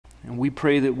And we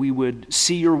pray that we would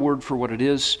see your word for what it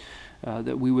is,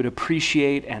 that we would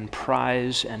appreciate and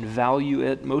prize and value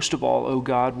it. Most of all, oh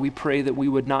God, we pray that we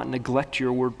would not neglect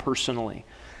your word personally,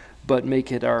 but make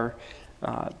it our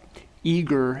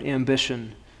eager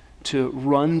ambition to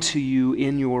run to you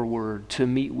in your word, to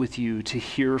meet with you, to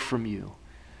hear from you,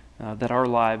 that our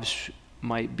lives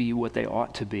might be what they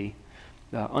ought to be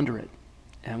under it.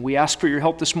 And we ask for your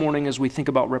help this morning as we think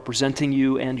about representing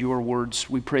you and your words.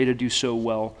 We pray to do so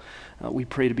well. We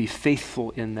pray to be faithful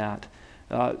in that,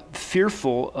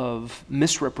 fearful of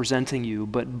misrepresenting you,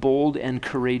 but bold and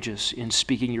courageous in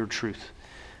speaking your truth.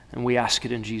 And we ask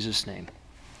it in Jesus' name.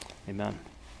 Amen.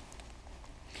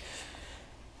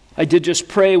 I did just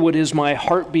pray what is my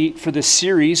heartbeat for this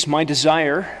series. My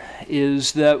desire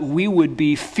is that we would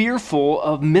be fearful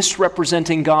of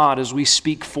misrepresenting God as we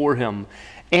speak for him.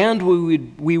 And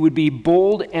we would be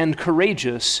bold and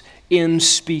courageous in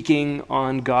speaking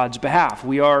on God's behalf.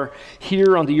 We are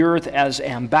here on the earth as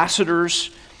ambassadors.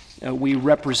 We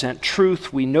represent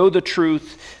truth. We know the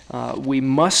truth. We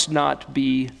must not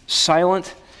be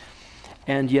silent.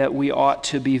 And yet we ought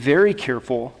to be very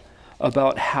careful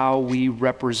about how we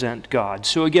represent God.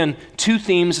 So again, two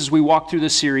themes as we walk through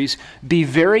this series. Be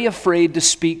very afraid to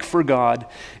speak for God.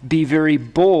 Be very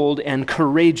bold and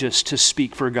courageous to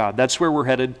speak for God. That's where we're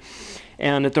headed.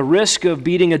 And at the risk of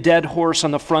beating a dead horse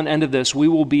on the front end of this, we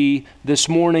will be this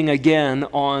morning again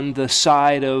on the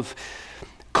side of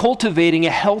cultivating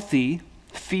a healthy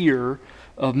fear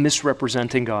of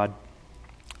misrepresenting God.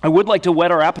 I would like to whet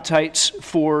our appetites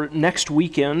for next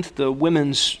weekend, the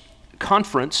women's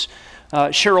conference.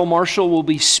 Cheryl Marshall will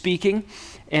be speaking,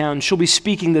 and she'll be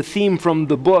speaking the theme from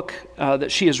the book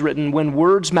that she has written, When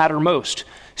Words Matter Most,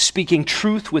 Speaking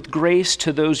Truth with Grace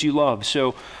to Those You Love.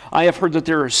 So I have heard that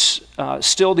there is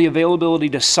still the availability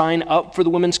to sign up for the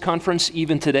women's conference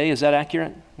even today. Is that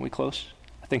accurate? Are we close?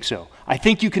 I think so. I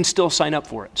think you can still sign up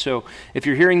for it. So if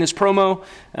you're hearing this promo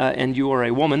and you are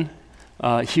a woman,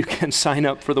 you can sign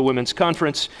up for the women's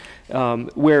conference,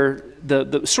 where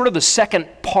the sort of the second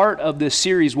part of this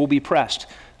series will be pressed,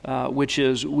 which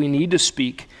is we need to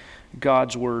speak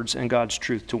God's words and God's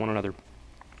truth to one another.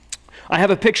 I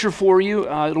have a picture for you.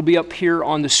 It'll be up here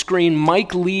on the screen.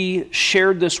 Mike Lee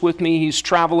shared this with me. He's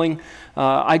traveling.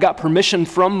 I got permission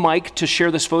from Mike to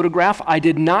share this photograph. I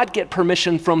did not get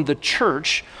permission from the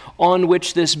church on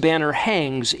which this banner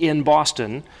hangs in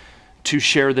Boston to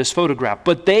share this photograph.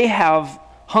 But they have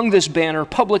hung this banner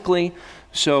publicly,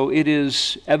 so it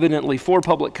is evidently for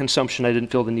public consumption. I didn't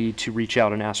feel the need to reach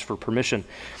out and ask for permission.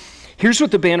 Here's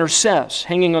what the banner says,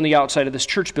 hanging on the outside of this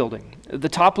church building. The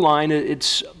top line,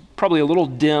 it's probably a little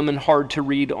dim and hard to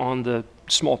read on the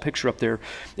small picture up there.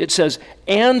 It says,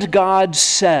 "And God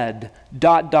said, ...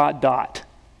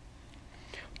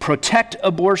 Protect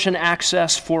abortion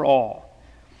access for all.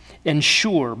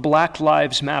 Ensure Black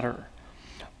Lives Matter.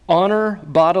 Honor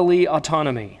bodily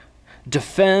autonomy.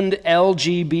 Defend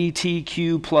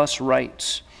LGBTQ plus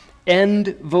rights.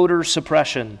 End voter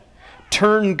suppression.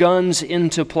 Turn guns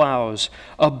into plows.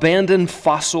 Abandon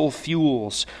fossil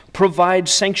fuels. Provide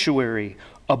sanctuary.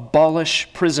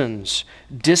 Abolish prisons.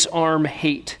 Disarm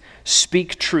hate.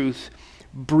 Speak truth.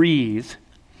 Breathe.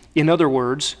 In other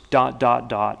words, ...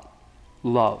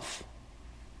 love."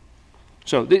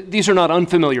 So these are not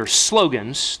unfamiliar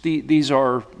slogans. These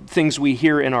are things we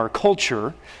hear in our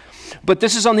culture. But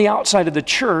this is on the outside of the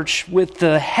church with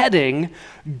the heading,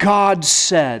 "God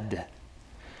said."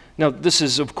 Now, this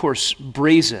is, of course,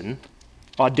 brazen,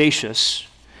 audacious.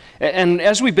 And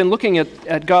as we've been looking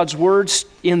at God's words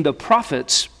in the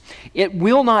prophets, it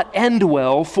will not end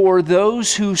well for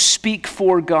those who speak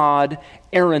for God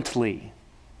errantly.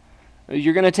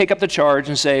 You're going to take up the charge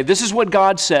and say, this is what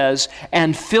God says,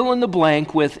 and fill in the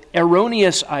blank with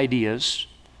erroneous ideas,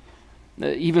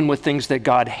 even with things that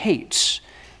God hates.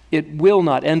 It will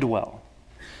not end well.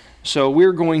 So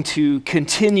we're going to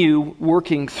continue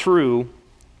working through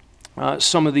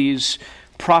some of these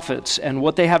prophets and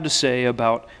what they have to say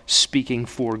about speaking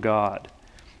for God.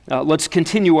 Let's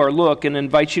continue our look and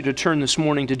invite you to turn this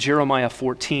morning to Jeremiah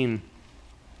 14.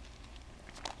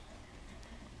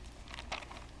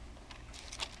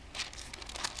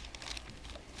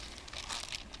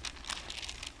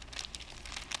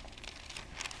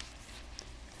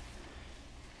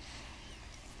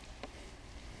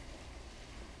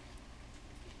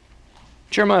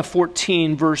 Jeremiah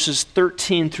 14, verses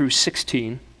 13 through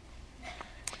 16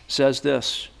 says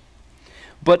this,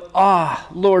 "But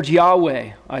Lord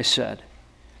Yahweh, I said,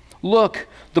 look,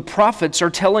 the prophets are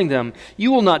telling them,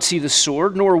 you will not see the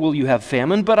sword, nor will you have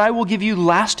famine, but I will give you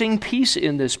lasting peace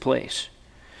in this place.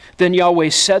 Then Yahweh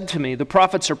said to me, the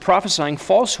prophets are prophesying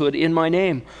falsehood in my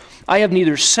name. I have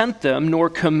neither sent them, nor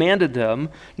commanded them,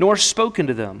 nor spoken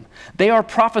to them. They are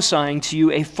prophesying to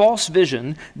you a false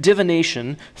vision,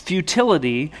 divination,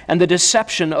 futility, and the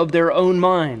deception of their own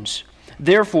minds.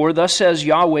 Therefore, thus says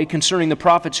Yahweh concerning the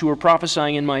prophets who are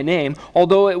prophesying in my name,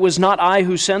 although it was not I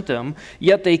who sent them,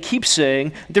 yet they keep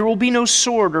saying, there will be no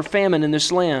sword or famine in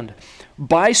this land.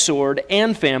 By sword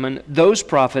and famine, those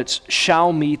prophets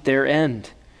shall meet their end.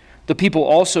 The people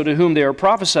also to whom they are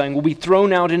prophesying will be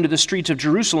thrown out into the streets of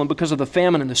Jerusalem because of the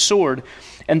famine and the sword,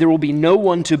 and there will be no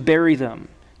one to bury them,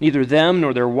 neither them,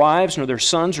 nor their wives, nor their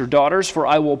sons or daughters, for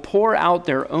I will pour out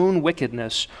their own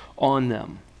wickedness on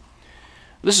them.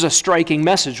 This is a striking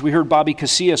message. We heard Bobby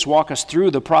Casillas walk us through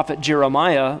the prophet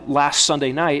Jeremiah last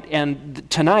Sunday night, and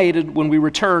tonight, when we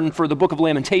return for the book of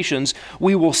Lamentations,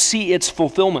 we will see its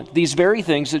fulfillment. These very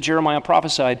things that Jeremiah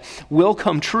prophesied will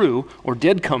come true, or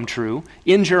did come true,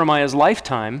 in Jeremiah's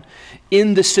lifetime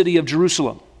in the city of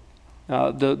Jerusalem.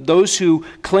 Those who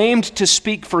claimed to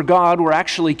speak for God were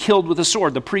actually killed with a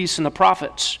sword, the priests and the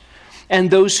prophets. And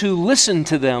those who listened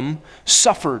to them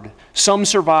suffered. Some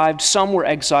survived, some were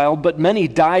exiled, but many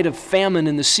died of famine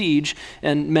in the siege,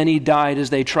 and many died as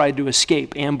they tried to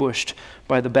escape, ambushed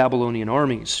by the Babylonian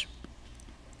armies.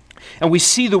 And we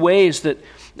see the ways that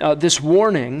this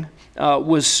warning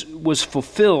was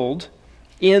fulfilled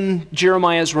in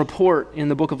Jeremiah's report in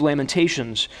the book of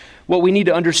Lamentations. What we need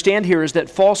to understand here is that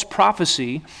false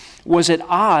prophecy was at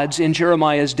odds in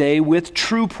Jeremiah's day with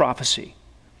true prophecy.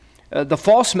 The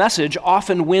false message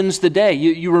often wins the day.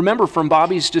 You remember from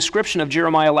Bobby's description of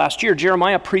Jeremiah last year,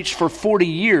 Jeremiah preached for 40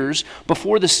 years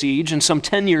before the siege and some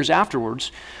 10 years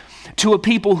afterwards to a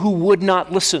people who would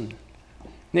not listen.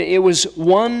 It was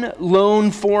one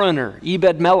lone foreigner,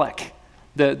 Ebed-Melech,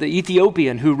 the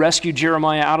Ethiopian who rescued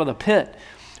Jeremiah out of the pit,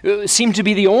 seemed to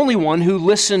be the only one who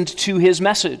listened to his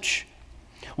message.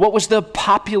 What was the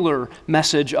popular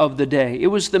message of the day? It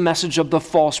was the message of the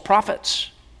false prophets.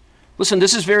 Listen,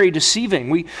 this is very deceiving.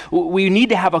 We need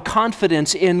to have a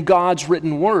confidence in God's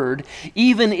written word,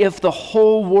 even if the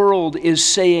whole world is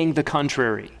saying the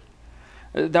contrary.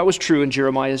 That was true in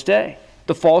Jeremiah's day.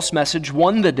 The false message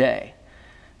won the day.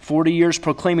 40 years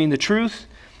proclaiming the truth,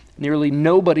 nearly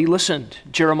nobody listened.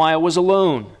 Jeremiah was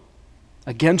alone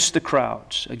against the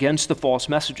crowds, against the false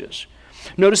messages.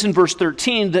 Notice in verse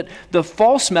 13 that the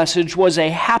false message was a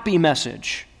happy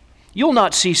message. You'll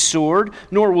not see sword,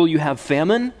 nor will you have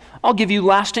famine. I'll give you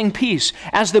lasting peace,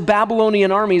 as the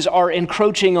Babylonian armies are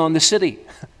encroaching on the city.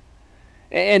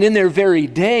 And in their very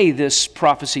day, this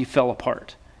prophecy fell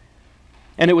apart.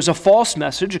 And it was a false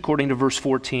message, according to verse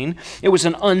 14. It was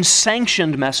an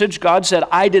unsanctioned message. God said,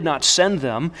 I did not send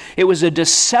them. It was a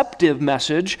deceptive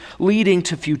message leading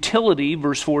to futility,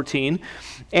 verse 14.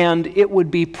 And it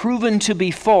would be proven to be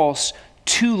false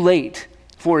too late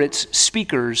for its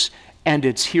speakers and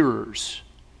its hearers.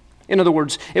 In other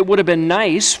words, it would have been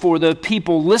nice for the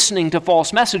people listening to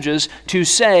false messages to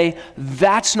say,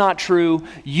 that's not true,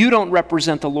 you don't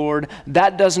represent the Lord,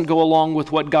 that doesn't go along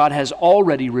with what God has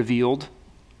already revealed.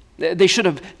 They should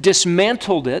have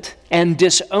dismantled it and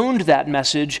disowned that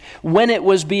message when it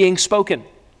was being spoken.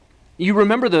 You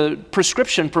remember the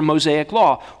prescription from Mosaic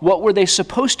law. What were they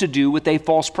supposed to do with a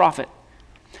false prophet?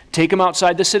 Take him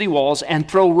outside the city walls and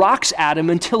throw rocks at him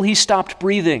until he stopped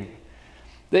breathing.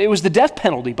 It was the death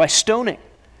penalty by stoning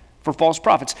for false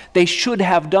prophets. They should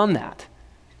have done that.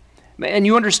 And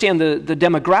you understand the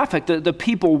demographic. The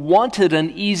people wanted an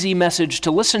easy message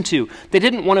to listen to. They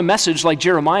didn't want a message like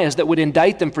Jeremiah's that would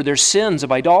indict them for their sins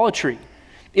of idolatry,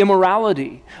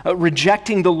 immorality,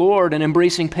 rejecting the Lord and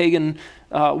embracing pagan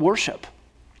worship.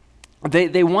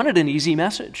 They wanted an easy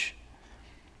message.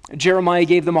 Jeremiah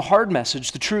gave them a hard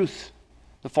message, the truth.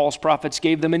 The false prophets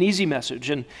gave them an easy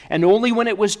message, and only when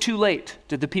it was too late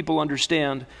did the people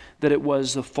understand that it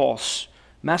was the false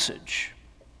message.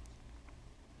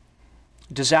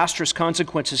 Disastrous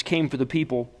consequences came for the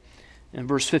people in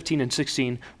verse 15 and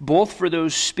 16, both for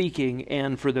those speaking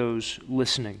and for those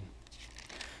listening.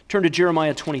 Turn to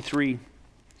Jeremiah 23.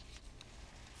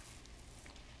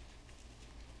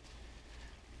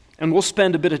 And we'll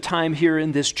spend a bit of time here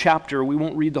in this chapter. We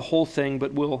won't read the whole thing,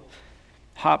 but we'll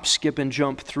hop, skip, and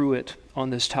jump through it on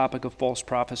this topic of false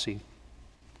prophecy.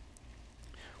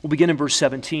 We'll begin in verse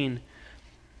 17.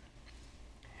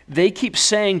 They keep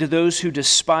saying to those who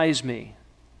despise me,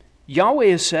 Yahweh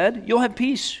has said, you'll have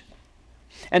peace.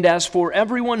 And as for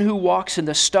everyone who walks in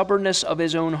the stubbornness of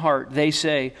his own heart, they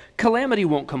say, calamity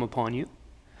won't come upon you.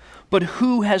 But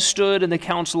who has stood in the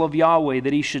counsel of Yahweh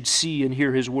that he should see and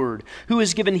hear his word? Who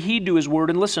has given heed to his word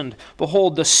and listened?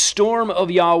 Behold, the storm of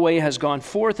Yahweh has gone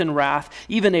forth in wrath,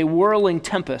 even a whirling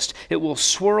tempest. It will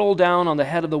swirl down on the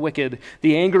head of the wicked.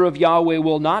 The anger of Yahweh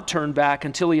will not turn back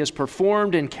until he has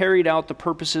performed and carried out the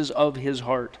purposes of his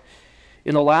heart.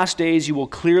 In the last days you will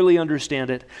clearly understand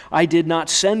it. I did not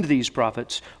send these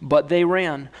prophets, but they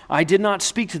ran. I did not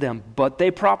speak to them, but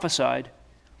they prophesied.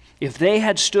 If they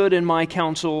had stood in my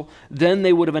counsel, then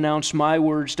they would have announced my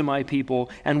words to my people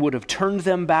and would have turned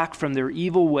them back from their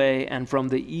evil way and from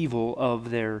the evil of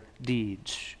their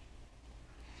deeds.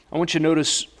 I want you to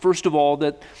notice, first of all,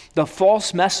 that the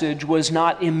false message was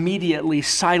not immediately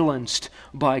silenced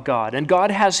by God. And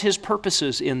God has his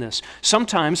purposes in this.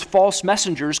 Sometimes false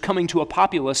messengers coming to a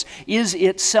populace is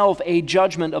itself a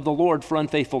judgment of the Lord for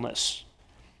unfaithfulness.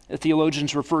 The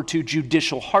theologians refer to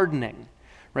judicial hardening.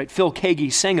 Right? Phil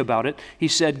Keaggy sang about it. He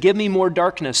said, "Give me more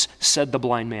darkness," said the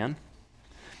blind man.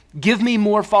 "Give me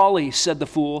more folly," said the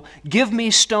fool. "Give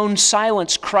me stone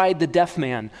silence," cried the deaf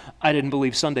man. I didn't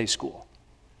believe Sunday school.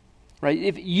 Right?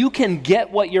 If you can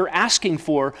get what you're asking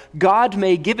for, God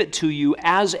may give it to you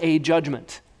as a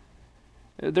judgment.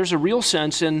 There's a real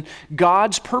sense in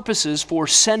God's purposes for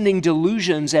sending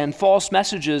delusions and false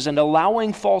messages and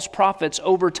allowing false prophets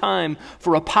over time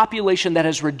for a population that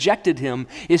has rejected him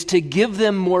is to give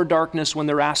them more darkness when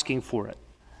they're asking for it.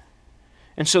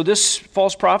 And so this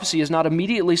false prophecy is not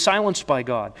immediately silenced by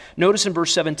God. Notice in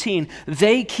verse 17,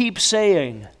 they keep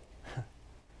saying,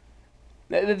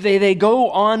 they go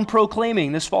on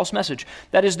proclaiming this false message.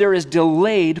 That is, there is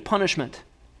delayed punishment.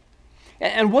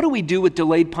 And what do we do with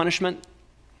delayed punishment?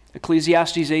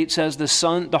 Ecclesiastes 8 says,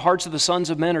 the hearts of the sons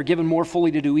of men are given more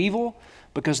fully to do evil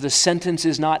because the sentence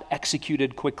is not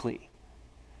executed quickly.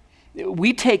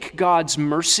 We take God's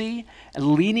mercy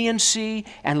and leniency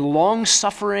and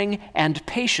long-suffering and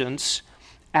patience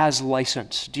as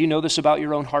license. Do you know this about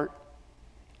your own heart?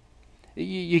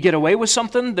 You get away with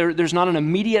something, there's not an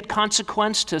immediate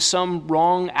consequence to some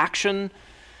wrong action.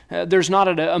 There's not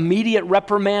an immediate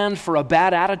reprimand for a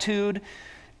bad attitude.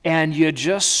 And you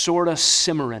just sort of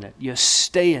simmer in it. You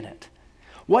stay in it.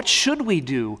 What should we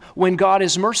do when God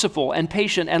is merciful and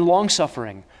patient and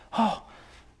long-suffering? Oh,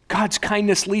 God's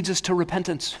kindness leads us to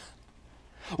repentance.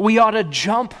 We ought to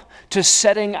jump to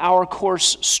setting our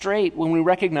course straight when we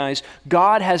recognize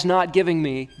God has not given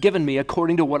me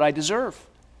according to what I deserve.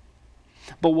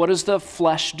 But what does the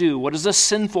flesh do? What does the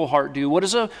sinful heart do? What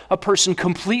does a person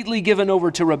completely given over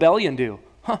to rebellion do?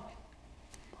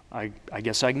 I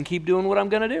guess I can keep doing what I'm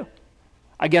going to do.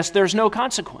 I guess there's no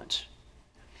consequence.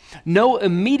 No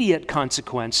immediate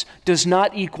consequence does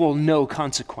not equal no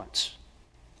consequence.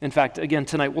 In fact, again,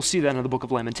 tonight we'll see that in the book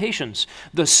of Lamentations.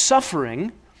 The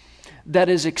suffering that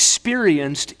is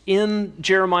experienced in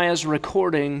Jeremiah's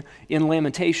recording in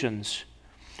Lamentations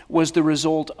was the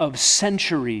result of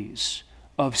centuries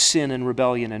of sin and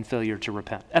rebellion and failure to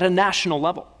repent at a national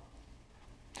level.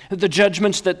 The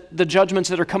judgments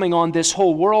that are coming on this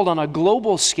whole world on a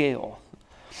global scale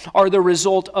are the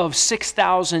result of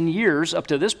 6,000 years up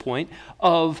to this point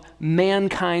of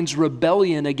mankind's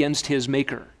rebellion against his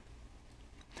maker.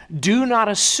 Do not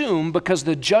assume because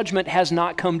the judgment has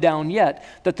not come down yet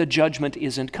that the judgment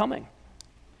isn't coming.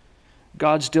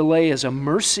 God's delay is a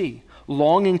mercy,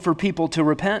 longing for people to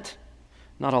repent,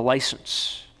 not a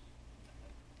license.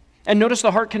 And notice the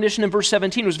heart condition in verse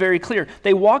 17 was very clear.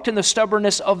 They walked in the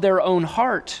stubbornness of their own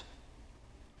heart.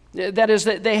 That is,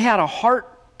 that they had a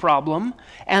heart problem,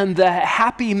 and the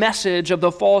happy message of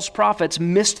the false prophets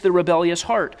missed the rebellious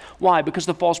heart. Why? Because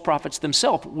the false prophets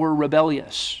themselves were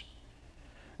rebellious.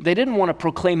 They didn't want to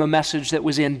proclaim a message that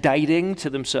was indicting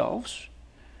to themselves.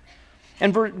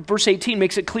 And verse 18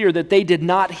 makes it clear that they did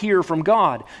not hear from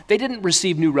God. They didn't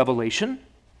receive new revelation.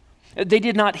 They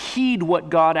did not heed what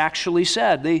God actually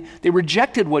said. They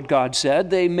rejected what God said.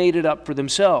 They made it up for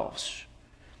themselves.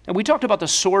 And we talked about the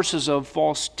sources of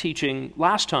false teaching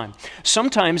last time.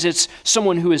 Sometimes it's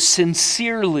someone who is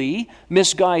sincerely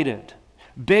misguided.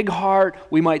 Big heart,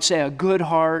 we might say a good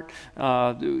heart.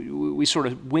 We sort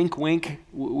of wink, wink.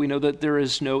 We know that there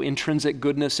is no intrinsic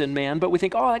goodness in man, but we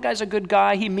think, oh, that guy's a good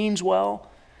guy. He means well.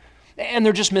 And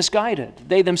they're just misguided.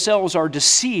 They themselves are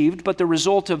deceived, but the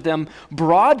result of them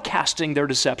broadcasting their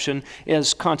deception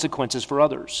is consequences for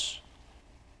others.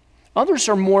 Others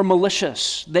are more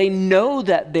malicious. They know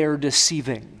that they're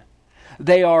deceiving.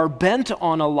 They are bent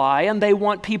on a lie, and they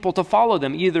want people to follow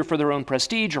them, either for their own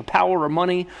prestige or power or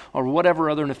money or whatever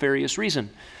other nefarious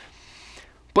reason.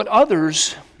 But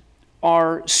others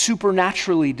are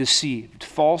supernaturally deceived.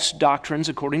 False doctrines,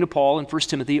 according to Paul in 1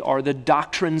 Timothy, are the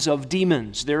doctrines of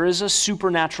demons. There is a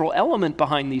supernatural element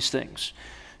behind these things.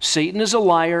 Satan is a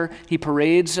liar. He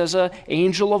parades as an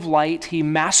angel of light. He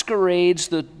masquerades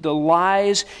the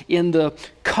lies in the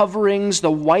coverings,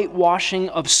 the whitewashing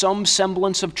of some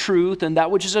semblance of truth and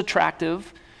that which is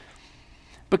attractive,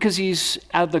 because he's,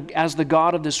 as the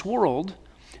god of this world,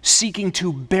 seeking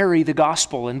to bury the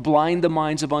gospel and blind the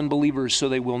minds of unbelievers so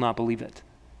they will not believe it.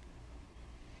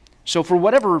 So for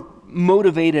whatever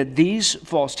motivated these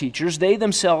false teachers, they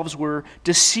themselves were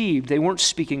deceived. They weren't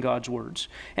speaking God's words.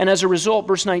 And as a result,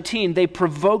 verse 19, they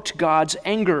provoked God's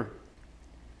anger.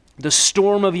 The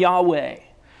storm of Yahweh.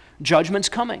 Judgment's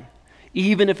coming,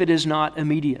 even if it is not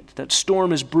immediate. That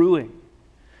storm is brewing.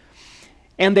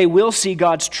 And they will see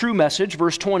God's true message,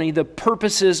 verse 20, the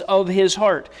purposes of his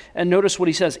heart. And notice what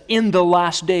he says, in the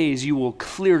last days you will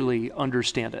clearly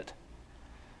understand it.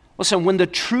 Listen, when the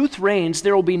truth reigns,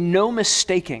 there will be no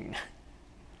mistaking.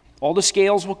 All the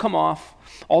scales will come off.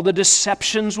 All the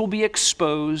deceptions will be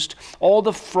exposed. All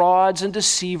the frauds and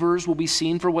deceivers will be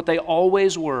seen for what they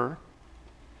always were.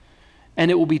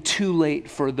 And it will be too late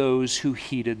for those who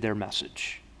heeded their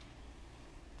message.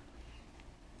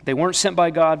 They weren't sent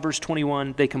by God, verse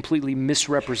 21. They completely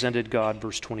misrepresented God,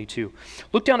 verse 22.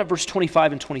 Look down at verse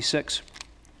 25 and 26.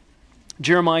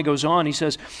 Jeremiah goes on, he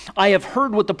says, I have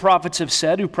heard what the prophets have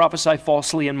said who prophesy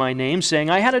falsely in my name,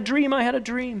 saying, I had a dream, I had a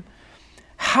dream.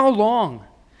 How long?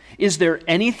 Is there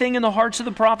anything in the hearts of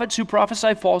the prophets who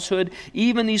prophesy falsehood,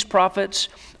 even these prophets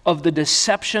of the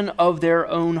deception of their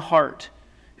own heart,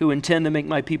 who intend to make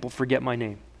my people forget my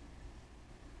name?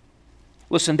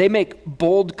 Listen, they make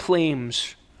bold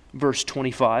claims, verse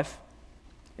 25.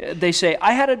 They say,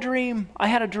 I had a dream, I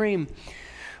had a dream.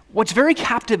 What's very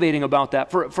captivating about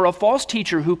that, for a false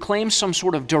teacher who claims some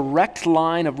sort of direct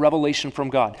line of revelation from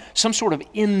God, some sort of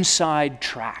inside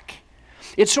track,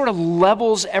 it sort of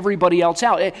levels everybody else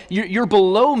out. You're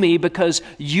below me because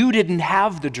you didn't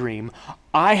have the dream.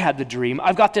 I had the dream.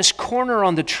 I've got this corner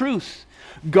on the truth.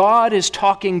 God is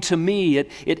talking to me.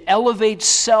 It elevates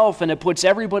self and it puts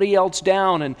everybody else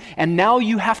down, and now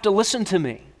you have to listen to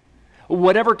me.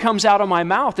 Whatever comes out of my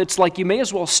mouth, it's like you may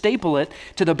as well staple it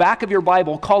to the back of your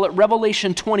Bible, call it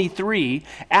Revelation 23,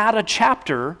 add a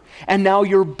chapter, and now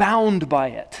you're bound by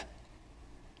it.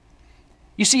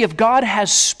 You see, if God has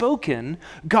spoken,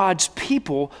 God's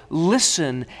people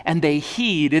listen and they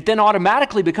heed. It then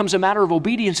automatically becomes a matter of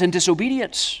obedience and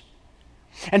disobedience.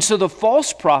 And so the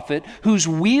false prophet who's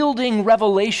wielding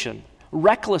revelation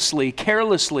recklessly,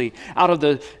 carelessly, out of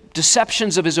the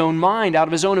deceptions of his own mind, out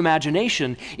of his own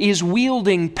imagination, is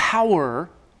wielding power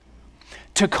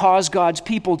to cause God's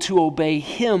people to obey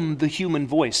him, the human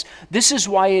voice. This is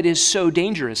why it is so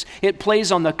dangerous. It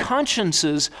plays on the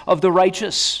consciences of the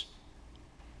righteous,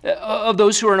 of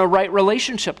those who are in a right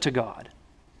relationship to God.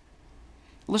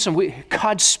 Listen,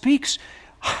 God speaks.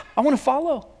 I want to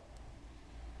follow.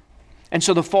 And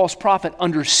so the false prophet,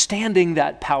 understanding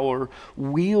that power,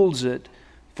 wields it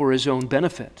for his own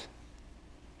benefit.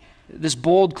 This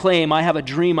bold claim, I have a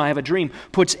dream,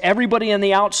 puts everybody on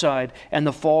the outside and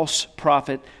the false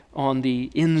prophet on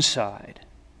the inside.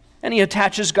 And he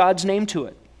attaches God's name to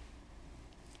it.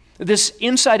 This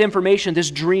inside information,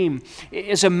 this dream,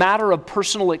 is a matter of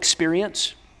personal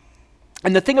experience.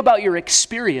 And the thing about your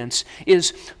experience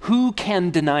is, who can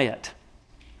deny it?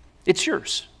 It's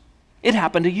yours. It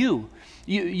happened to you.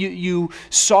 You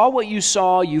saw what you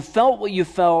saw, you felt what you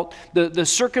felt, the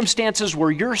circumstances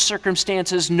were your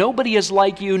circumstances, nobody is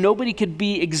like you, nobody could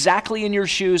be exactly in your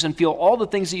shoes and feel all the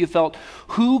things that you felt.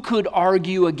 Who could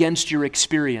argue against your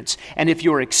experience? And if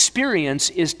your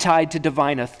experience is tied to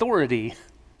divine authority,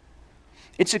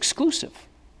 it's exclusive.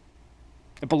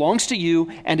 It belongs to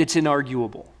you and it's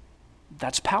inarguable.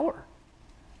 That's power.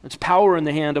 It's power in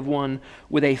the hand of one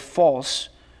with a false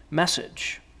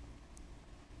message.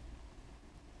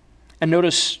 And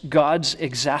notice God's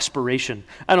exasperation.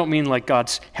 I don't mean like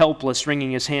God's helpless,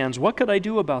 wringing his hands. What could I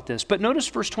do about this? But notice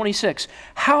verse 26.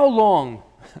 How long?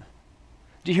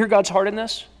 Do you hear God's heart in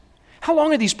this? How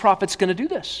long are these prophets going to do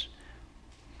this?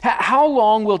 How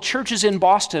long will churches in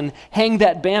Boston hang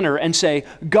that banner and say,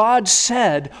 God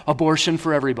said abortion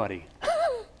for everybody?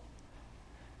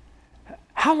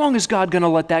 How long is God going to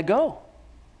let that go?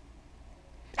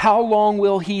 How long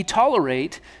will he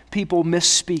tolerate people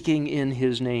misspeaking in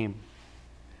his name?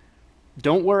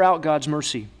 Don't wear out God's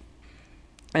mercy.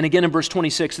 And again in verse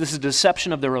 26, this is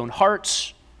deception of their own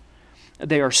hearts.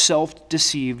 They are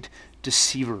self-deceived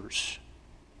deceivers.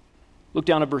 Look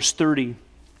down at verse 30.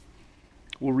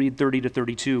 We'll read 30 to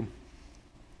 32.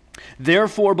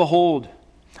 Therefore, behold,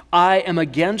 I am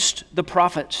against the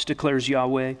prophets, declares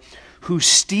Yahweh, who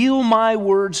steal my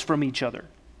words from each other.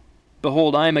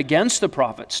 Behold, I am against the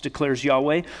prophets, declares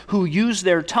Yahweh, who use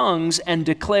their tongues and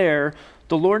declare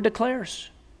the Lord declares.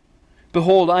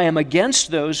 Behold, I am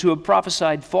against those who have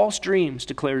prophesied false dreams,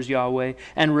 declares Yahweh,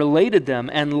 and related them,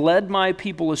 and led my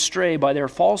people astray by their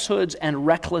falsehoods and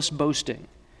reckless boasting.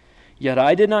 Yet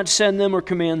I did not send them or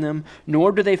command them,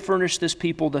 nor do they furnish this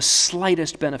people the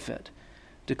slightest benefit,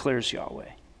 declares Yahweh.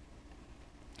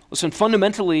 Listen,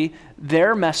 fundamentally,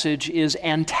 their message is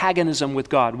antagonism with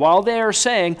God. While they are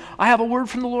saying, I have a word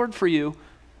from the Lord for you,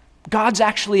 God's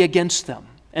actually against them.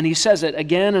 And he says it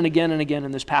again and again and again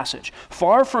in this passage.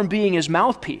 Far from being his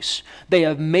mouthpiece, they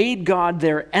have made God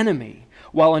their enemy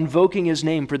while invoking his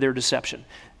name for their deception.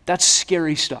 That's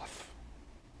scary stuff.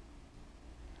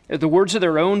 The words of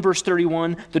their own, verse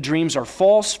 31, the dreams are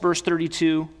false, verse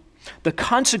 32. The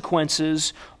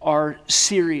consequences are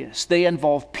serious. They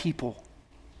involve people.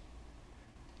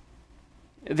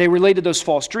 They related those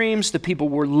false dreams. The people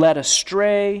were led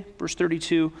astray, verse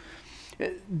 32.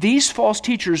 These false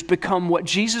teachers become what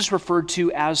Jesus referred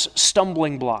to as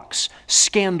stumbling blocks,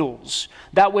 scandals,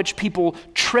 that which people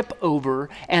trip over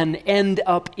and end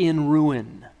up in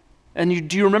ruin. And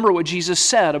do you remember what Jesus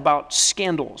said about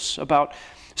scandals, about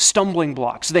stumbling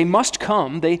blocks? They must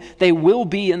come, they will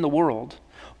be in the world,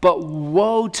 but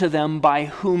woe to them by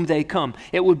whom they come.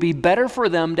 It would be better for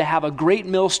them to have a great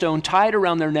millstone tied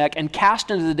around their neck and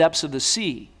cast into the depths of the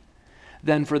sea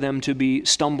than for them to be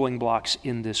stumbling blocks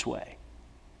in this way.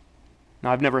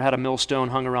 Now, I've never had a millstone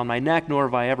hung around my neck, nor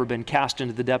have I ever been cast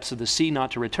into the depths of the sea not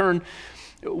to return.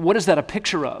 What is that a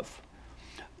picture of?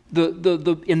 In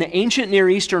the ancient Near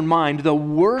Eastern mind, the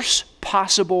worst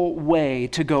possible way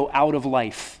to go out of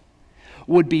life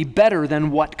would be better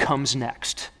than what comes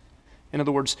next. In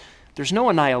other words, there's no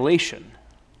annihilation.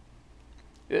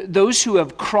 Those who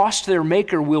have crossed their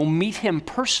Maker will meet him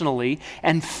personally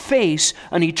and face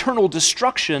an eternal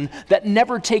destruction that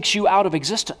never takes you out of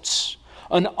existence.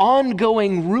 An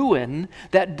ongoing ruin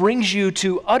that brings you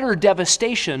to utter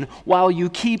devastation while you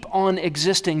keep on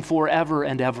existing forever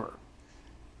and ever.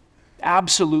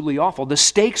 Absolutely awful. The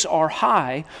stakes are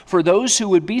high for those who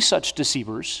would be such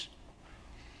deceivers,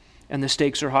 and the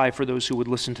stakes are high for those who would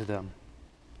listen to them.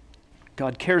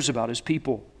 God cares about his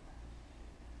people.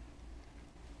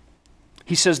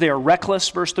 He says they are reckless,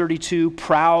 verse 32,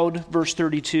 proud, verse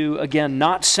 32, again,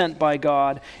 not sent by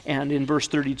God, and in verse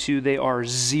 32, they are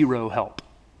zero help.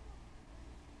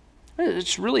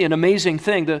 It's really an amazing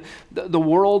thing. The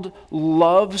world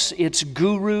loves its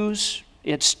gurus,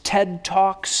 its TED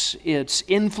Talks, its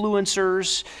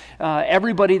influencers,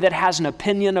 everybody that has an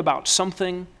opinion about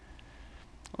something.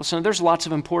 Listen, there's lots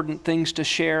of important things to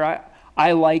share.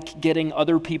 I like getting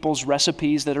other people's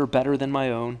recipes that are better than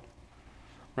my own.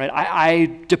 Right?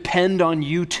 I depend on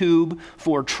YouTube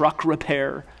for truck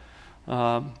repair.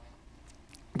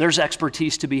 There's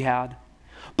expertise to be had.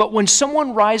 But when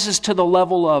someone rises to the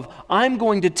level of, I'm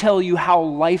going to tell you how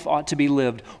life ought to be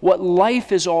lived, what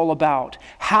life is all about,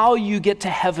 how you get to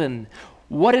heaven,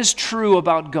 what is true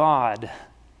about God,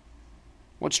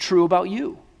 what's true about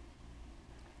you.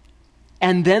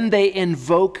 And then they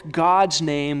invoke God's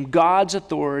name, God's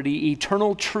authority,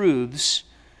 eternal truths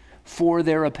for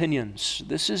their opinions.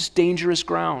 This is dangerous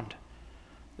ground.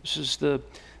 This is the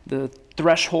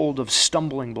threshold of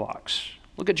stumbling blocks.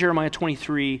 Look at Jeremiah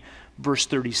 23, verse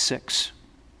 36.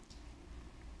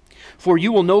 For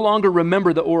you will no longer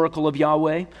remember the oracle of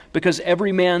Yahweh, because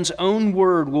every man's own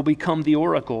word will become the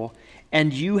oracle,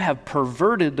 and you have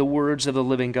perverted the words of the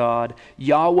living God,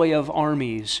 Yahweh of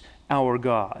armies, our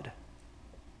God.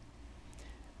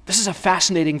 This is a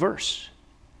fascinating verse.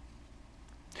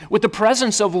 With the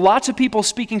presence of lots of people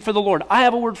speaking for the Lord. I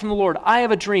have a word from the Lord. I have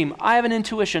a dream. I have an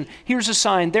intuition. Here's a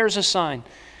sign. There's a sign.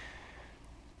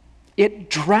 It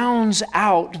drowns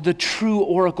out the true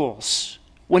oracles.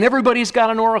 When everybody's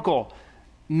got an oracle,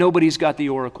 nobody's got the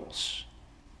oracles.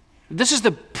 This is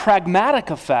the pragmatic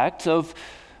effect of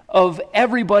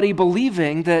everybody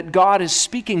believing that God is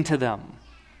speaking to them.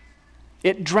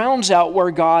 It drowns out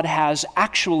where God has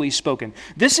actually spoken.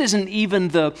 This isn't even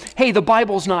hey, the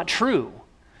Bible's not true.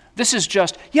 This is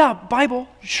just, yeah, Bible,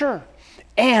 sure,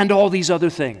 and all these other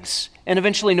things. And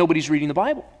eventually nobody's reading the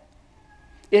Bible.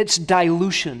 It's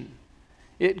dilution.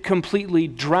 It completely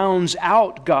drowns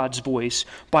out God's voice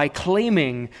by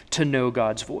claiming to know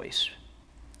God's voice.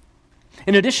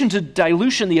 In addition to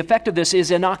dilution, the effect of this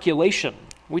is inoculation.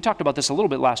 We talked about this a little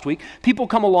bit last week. People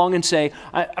come along and say,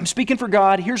 I'm speaking for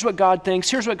God. Here's what God thinks.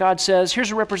 Here's what God says.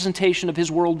 Here's a representation of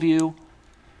his worldview.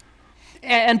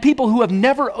 And people who have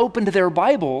never opened their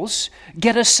Bibles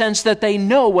get a sense that they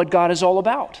know what God is all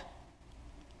about.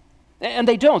 And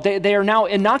they don't. They are now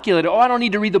inoculated. Oh, I don't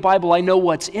need to read the Bible. I know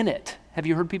what's in it. Have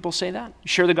you heard people say that?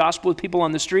 Share the gospel with people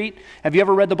on the street. Have you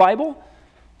ever read the Bible?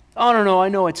 Oh, no, I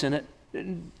know what's in it.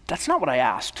 That's not what I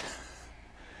asked.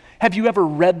 Have you ever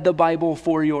read the Bible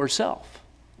for yourself?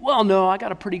 Well, no, I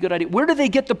got a pretty good idea. Where do they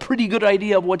get the pretty good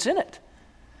idea of what's in it?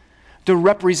 The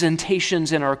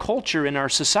representations in our culture, in our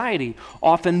society,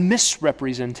 often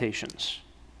misrepresentations.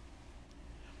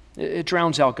 It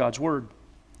drowns out God's word.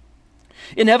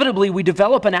 Inevitably, we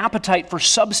develop an appetite for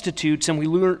substitutes and we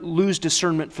lose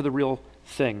discernment for the real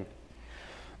thing.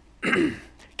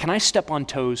 Can I step on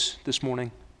toes this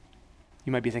morning?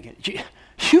 You might be thinking,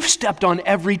 you've stepped on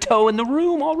every toe in the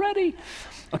room already.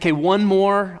 Okay, one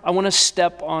more. I want to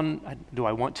step on, do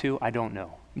I want to? I don't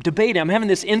know. I'm having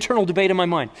this internal debate in my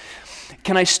mind.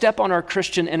 Can I step on our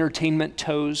Christian entertainment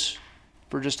toes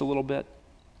for just a little bit?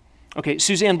 Okay,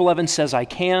 Suzanne Blevin says I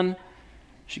can.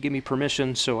 She gave me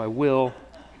permission, so I will.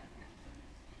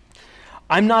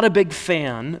 I'm not a big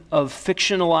fan of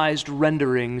fictionalized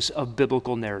renderings of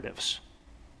biblical narratives.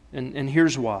 And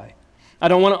here's why. I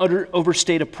don't want to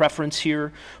overstate a preference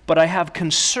here, but I have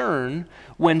concern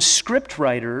when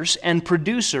scriptwriters and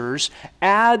producers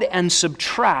add and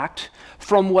subtract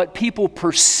from what people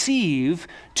perceive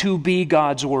to be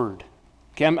God's word.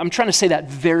 Okay, I'm trying to say that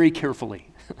very carefully.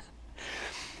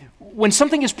 When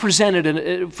something is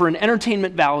presented for an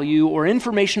entertainment value or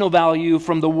informational value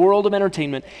from the world of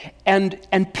entertainment,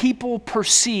 and people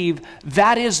perceive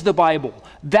that is the Bible,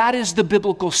 that is the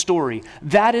biblical story,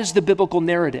 that is the biblical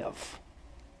narrative,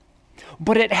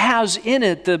 but it has in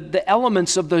it the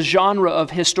elements of the genre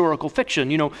of historical fiction.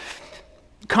 You know,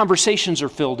 conversations are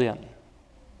filled in.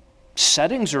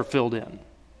 Settings are filled in.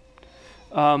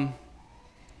 All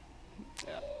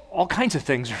kinds of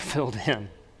things are filled in.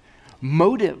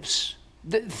 Motives,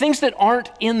 things that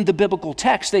aren't in the biblical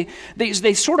text,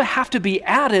 they sort of have to be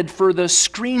added for the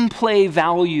screenplay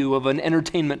value of an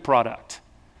entertainment product.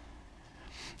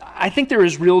 I think there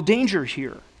is real danger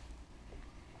here.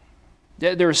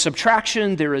 There is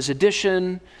subtraction, there is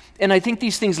addition, and I think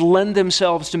these things lend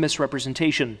themselves to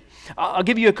misrepresentation. I'll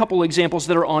give you a couple examples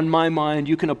that are on my mind.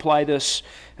 You can apply this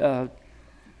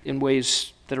in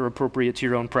ways that are appropriate to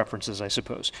your own preferences, I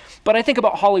suppose. But I think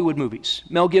about Hollywood movies.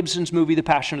 Mel Gibson's movie, The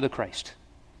Passion of the Christ.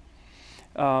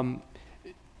 I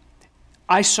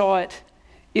saw it.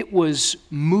 It was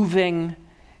moving.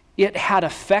 It had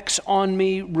effects on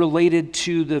me related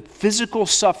to the physical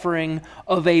suffering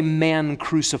of a man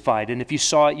crucified. And if you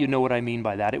saw it, you know what I mean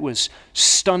by that. It was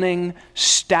stunning,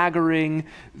 staggering,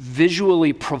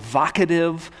 visually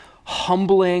provocative,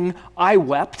 humbling. I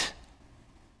wept.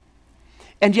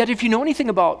 And yet, if you know anything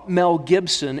about Mel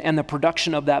Gibson and the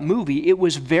production of that movie, it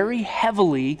was very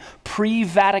heavily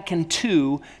pre-Vatican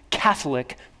II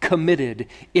Catholic committed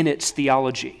in its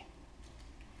theology.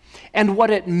 And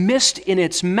what it missed in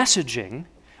its messaging,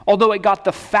 although it got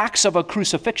the facts of a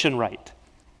crucifixion right,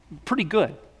 pretty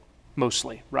good,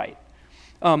 mostly right.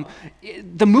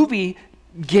 The movie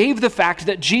gave the fact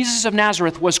that Jesus of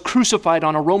Nazareth was crucified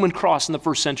on a Roman cross in the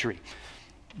first century.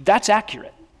 That's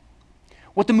accurate.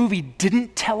 What the movie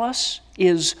didn't tell us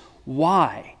is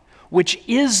why, which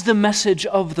is the message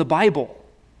of the Bible.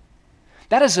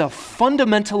 That is a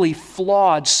fundamentally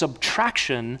flawed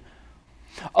subtraction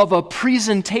of a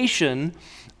presentation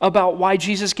about why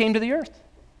Jesus came to the earth.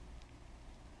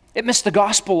 It missed the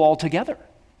gospel altogether.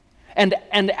 And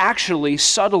actually,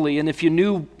 subtly, and if you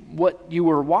knew what you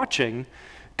were watching,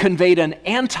 conveyed an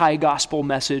anti-gospel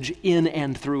message in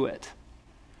and through it.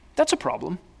 That's a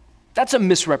problem. That's a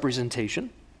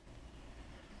misrepresentation.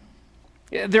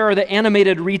 There are the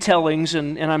animated retellings,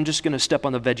 and I'm just going to step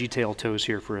on the VeggieTale toes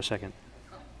here for a second.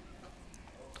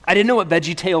 I didn't know what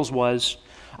VeggieTales was.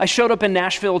 I showed up in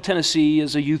Nashville, Tennessee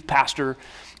as a youth pastor,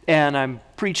 and I'm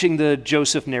preaching the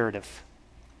Joseph narrative.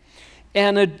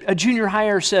 And a junior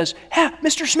hire says, "Hey,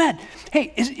 Mr. Smed,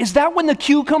 hey, is that when the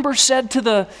cucumber said to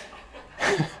the..."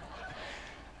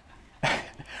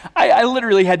 I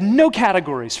literally had no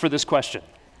categories for this question.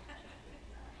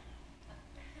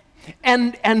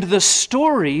 And the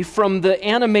story from the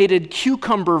animated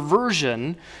cucumber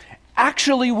version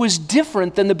actually was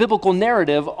different than the biblical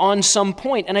narrative on some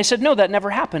point. And I said, no, that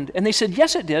never happened. And they said,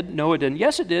 yes, it did. No, it didn't.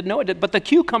 Yes, it did. No, it did. But the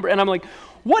cucumber, and I'm like,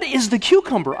 what is the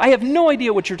cucumber? I have no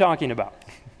idea what you're talking about.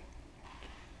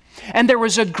 And there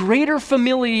was a greater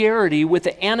familiarity with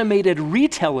the animated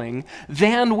retelling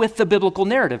than with the biblical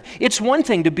narrative. It's one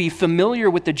thing to be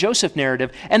familiar with the Joseph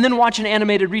narrative and then watch an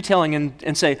animated retelling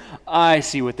and say, I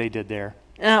see what they did there.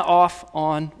 Off,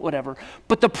 on, whatever.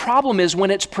 But the problem is when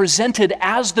it's presented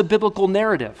as the biblical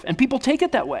narrative, and people take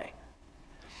it that way,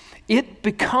 it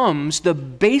becomes the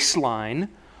baseline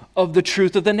of the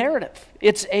truth of the narrative.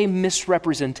 It's a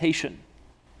misrepresentation.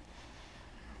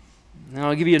 And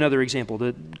I'll give you another example,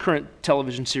 the current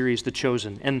television series, The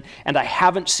Chosen. And I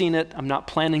haven't seen it. I'm not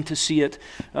planning to see it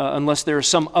unless there's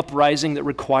some uprising that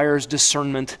requires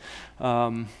discernment.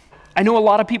 I know a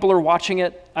lot of people are watching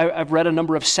it. I've read a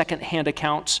number of secondhand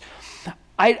accounts.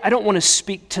 I don't want to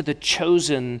speak to The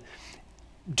Chosen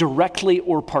directly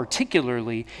or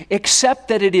particularly, except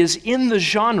that it is in the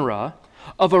genre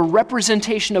of a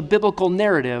representation of biblical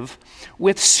narrative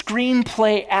with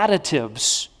screenplay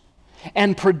additives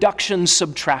and production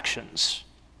subtractions.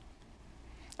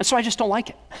 And so I just don't like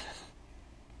it.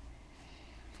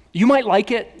 You might like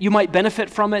it, you might benefit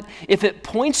from it. If it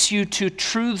points you to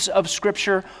truths of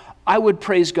Scripture, I would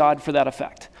praise God for that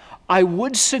effect. I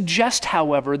would suggest,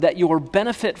 however, that your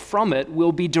benefit from it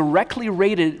will be directly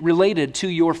related to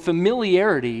your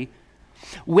familiarity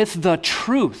with the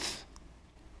truth,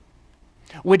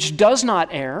 which does not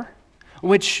err,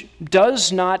 which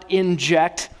does not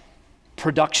inject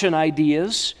production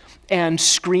ideas and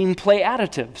screenplay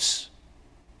additives.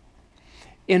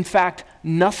 In fact,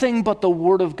 nothing but the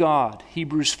Word of God,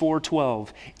 Hebrews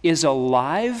 4:12, is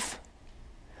alive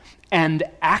and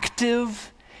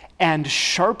active and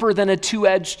sharper than a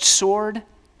two-edged sword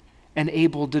and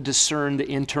able to discern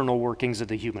the internal workings of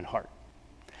the human heart.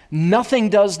 Nothing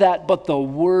does that but the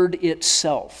Word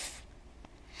itself.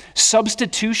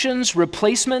 Substitutions,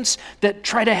 replacements that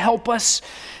try to help us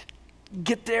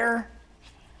get there,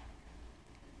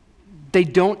 they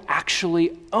don't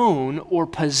actually own or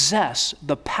possess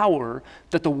the power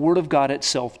that the Word of God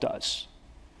itself does.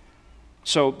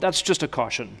 So that's just a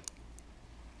caution.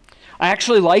 I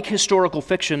actually like historical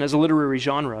fiction as a literary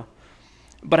genre,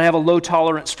 but I have a low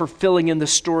tolerance for filling in the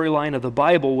storyline of the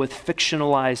Bible with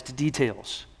fictionalized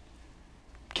details,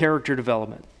 character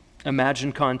development,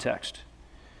 imagined context.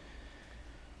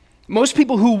 Most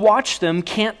people who watch them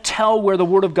can't tell where the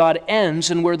Word of God ends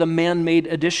and where the man-made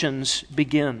additions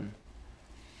begin.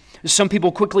 Some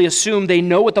people quickly assume they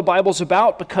know what the Bible's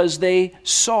about because they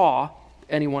saw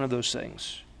any one of those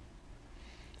things.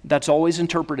 That's always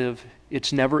interpretive.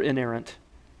 It's never inerrant.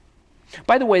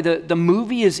 By the way, the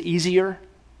movie is easier.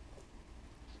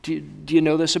 Do you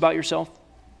know this about yourself?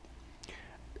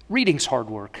 Reading's hard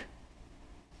work.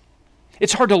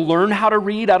 It's hard to learn how to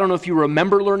read. I don't know if you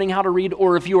remember learning how to read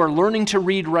or if you are learning to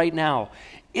read right now.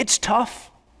 It's tough.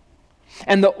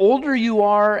 And the older you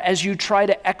are as you try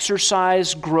to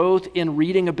exercise growth in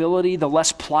reading ability, the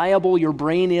less pliable your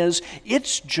brain is.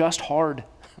 It's just hard.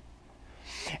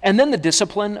 And then the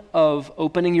discipline of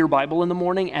opening your Bible in the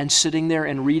morning and sitting there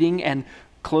and reading and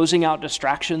closing out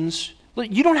distractions.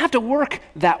 You don't have to work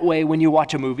that way when you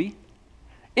watch a movie.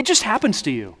 It just happens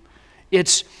to you.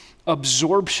 It's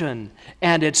absorption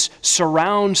and it's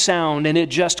surround sound and it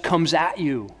just comes at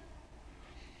you.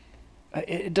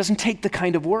 It doesn't take the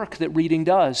kind of work that reading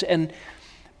does. And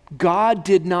God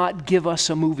did not give us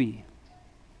a movie.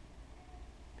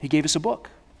 He gave us a book.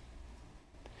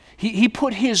 He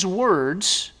put His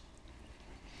words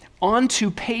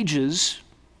onto pages,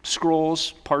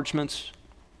 scrolls, parchments,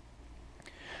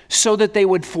 so that they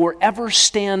would forever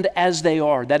stand as they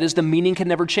are. That is, the meaning can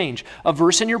never change. A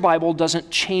verse in your Bible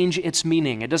doesn't change its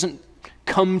meaning. It doesn't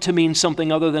come to mean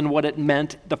something other than what it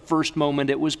meant the first moment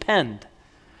it was penned.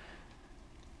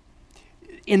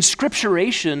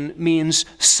 Inscripturation means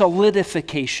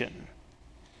solidification.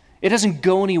 It doesn't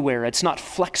go anywhere. It's not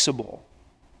flexible.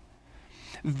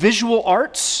 Visual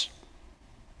arts,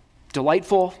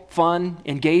 delightful, fun,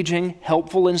 engaging,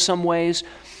 helpful in some ways,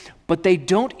 but they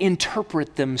don't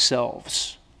interpret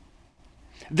themselves.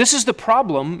 This is the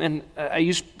problem, and I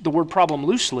use the word problem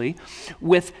loosely,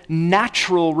 with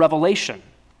natural revelation.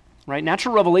 Right?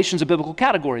 Natural revelation is a biblical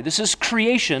category. This is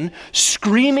creation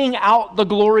screaming out the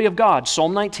glory of God.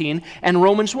 Psalm 19 and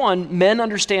Romans 1, men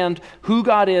understand who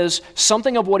God is,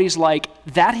 something of what He's like,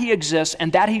 that He exists,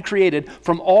 and that He created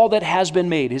from all that has been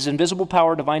made. His invisible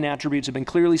power, divine attributes have been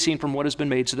clearly seen from what has been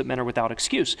made so that men are without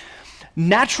excuse.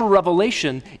 Natural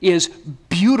revelation is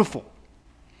beautiful.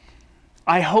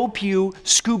 I hope you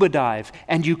scuba dive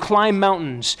and you climb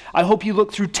mountains. I hope you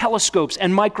look through telescopes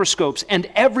and microscopes and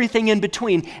everything in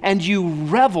between and you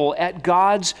revel at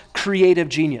God's creative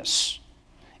genius.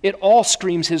 It all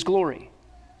screams His glory.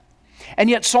 And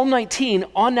yet Psalm 19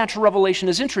 on natural revelation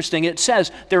is interesting. It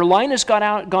says, their line has gone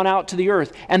out to the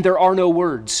earth and there are no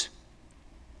words.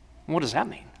 What does that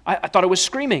mean? I thought it was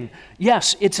screaming.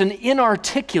 Yes, it's an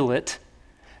inarticulate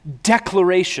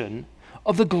declaration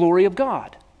of the glory of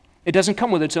God. It doesn't come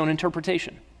with its own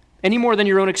interpretation, any more than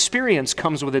your own experience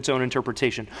comes with its own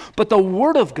interpretation. But the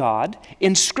Word of God,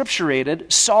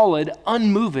 inscripturated, solid,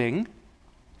 unmoving,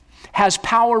 has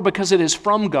power because it is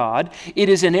from God, it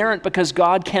is inerrant because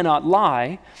God cannot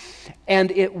lie,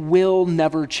 and it will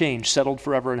never change, settled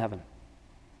forever in heaven.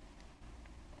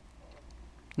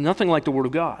 Nothing like the Word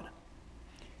of God.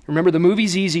 Remember, the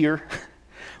movie's easier,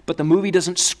 but the movie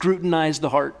doesn't scrutinize the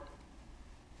heart.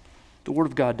 The Word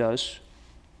of God does.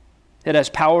 It has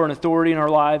power and authority in our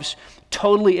lives,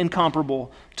 totally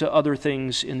incomparable to other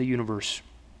things in the universe.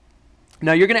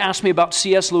 Now, you're going to ask me about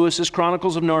C.S. Lewis's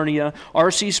Chronicles of Narnia,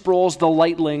 R.C. Sproul's The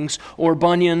Lightlings, or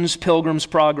Bunyan's Pilgrim's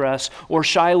Progress, or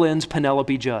Shai Linne's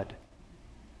Penelope Judd.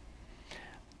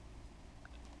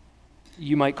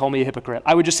 You might call me a hypocrite.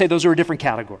 I would just say those are a different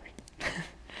category.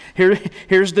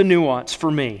 Here's the nuance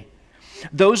for me.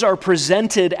 Those are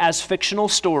presented as fictional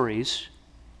stories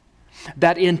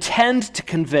that intend to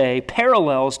convey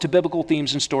parallels to biblical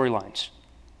themes and storylines.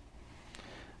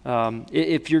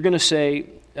 If you're going to say,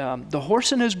 The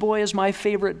Horse and His Boy is my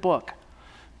favorite book,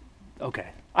 okay,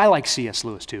 I like C.S.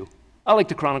 Lewis too. I like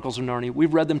the Chronicles of Narnia.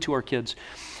 We've read them to our kids.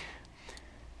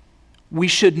 We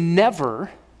should never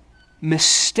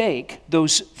mistake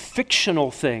those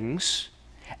fictional things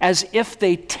as if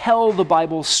they tell the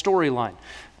Bible's storyline.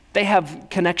 They have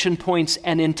connection points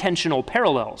and intentional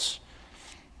parallels,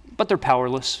 but they're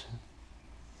powerless.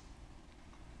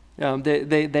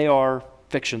 They are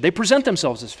fiction. They present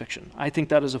themselves as fiction. I think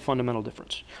that is a fundamental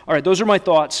difference. All right, those are my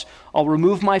thoughts. I'll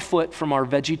remove my foot from our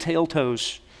veggie tail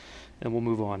toes, and we'll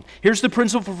move on. Here's the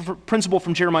principle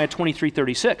from Jeremiah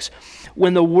 23:36.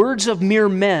 When the words of mere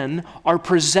men are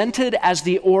presented as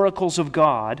the oracles of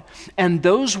God, and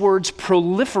those words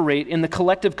proliferate in the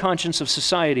collective conscience of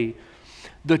society,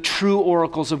 the true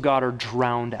oracles of God are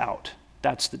drowned out.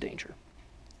 That's the danger.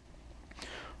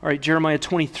 All right, Jeremiah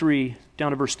 23,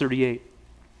 down to verse 38.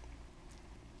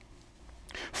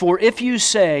 For if you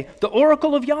say, the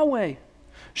oracle of Yahweh,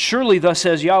 surely thus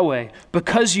says Yahweh,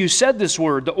 because you said this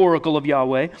word, the oracle of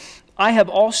Yahweh, I have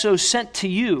also sent to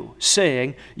you,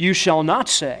 saying, you shall not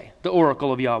say, the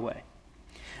oracle of Yahweh.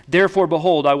 Therefore,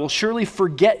 behold, I will surely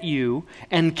forget you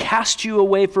and cast you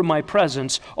away from my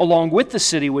presence, along with the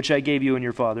city which I gave you and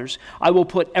your fathers. I will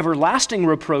put everlasting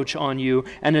reproach on you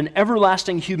and an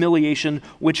everlasting humiliation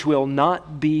which will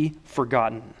not be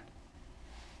forgotten.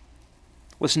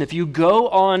 Listen, if you go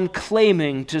on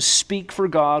claiming to speak for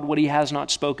God what he has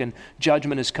not spoken,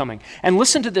 judgment is coming. And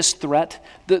listen to this threat.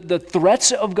 The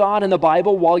threats of God in the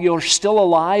Bible while you're still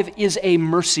alive is a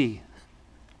mercy.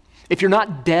 If you're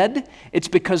not dead, it's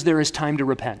because there is time to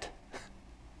repent.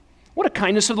 What a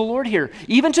kindness of the Lord here,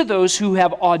 even to those who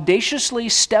have audaciously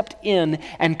stepped in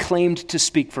and claimed to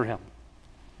speak for him.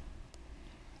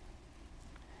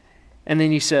 And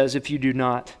then he says, if you do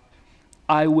not,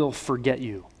 I will forget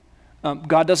you.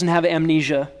 God doesn't have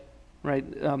amnesia, right?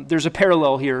 There's a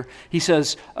parallel here. He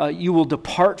says, you will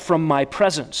depart from my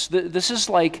presence. This is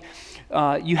like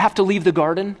you have to leave the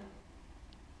garden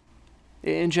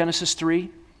in Genesis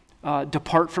 3.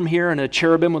 Depart from here, and a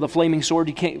cherubim with a flaming sword,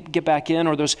 you can't get back in,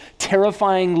 or those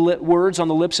terrifying words on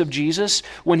the lips of Jesus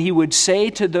when he would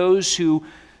say to those who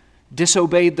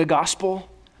disobeyed the gospel,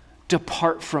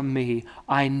 depart from me,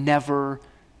 I never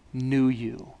knew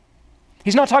you.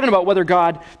 He's not talking about whether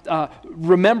God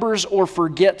remembers or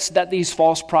forgets that these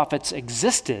false prophets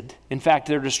existed. In fact,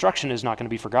 their destruction is not going to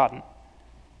be forgotten.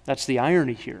 That's the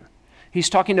irony here. He's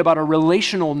talking about a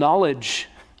relational knowledge.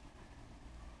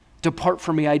 Depart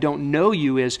from me, I don't know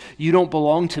you is, you don't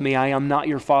belong to me, I am not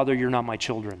your father, you're not my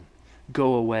children.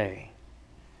 Go away.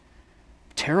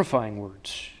 Terrifying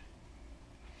words.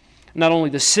 Not only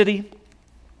the city,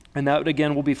 and that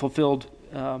again will be fulfilled,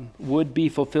 would be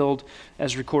fulfilled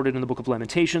as recorded in the book of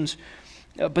Lamentations,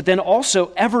 but then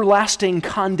also everlasting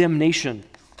condemnation,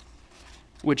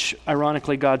 which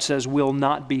ironically God says will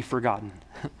not be forgotten.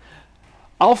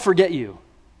 I'll forget you,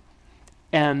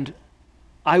 and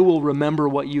I will remember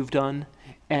what you've done,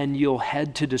 and you'll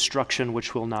head to destruction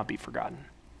which will not be forgotten.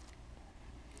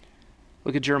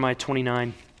 Look at Jeremiah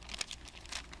 29,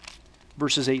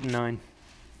 verses 8 and 9.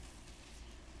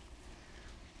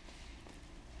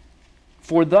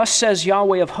 For thus says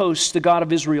Yahweh of hosts, the God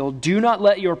of Israel, do not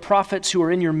let your prophets who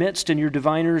are in your midst and your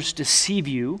diviners deceive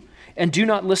you, and do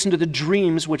not listen to the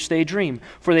dreams which they dream.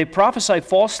 For they prophesy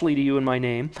falsely to you in my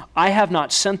name. I have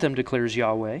not sent them, declares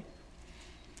Yahweh.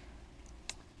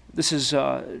 This is,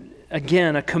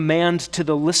 again, a command to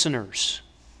the listeners.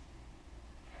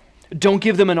 Don't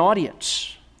give them an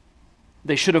audience.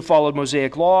 They should have followed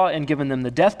Mosaic law and given them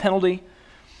the death penalty.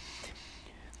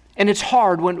 And it's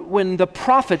hard when the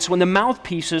prophets, when the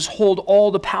mouthpieces hold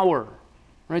all the power.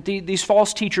 Right? These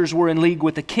false teachers were in league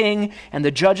with the king and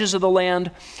the judges of the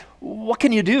land. What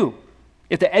can you do?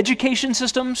 If the education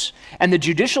systems and the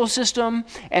judicial system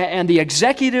and the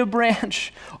executive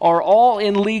branch are all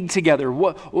in league together,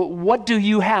 what do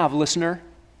you have, listener?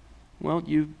 Well,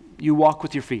 you walk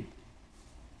with your feet.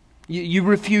 You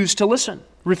refuse to listen,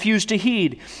 refuse to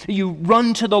heed. You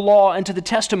run to the law and to the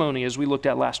testimony, as we looked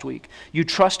at last week. You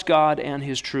trust God and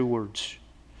his true words.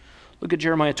 Look at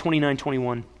Jeremiah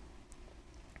 29:21.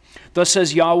 Thus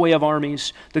says Yahweh of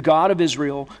armies, the God of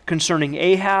Israel, concerning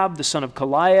Ahab, the son of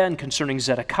Kaliah, and concerning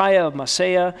Zedekiah of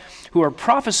Maaseiah, who are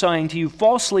prophesying to you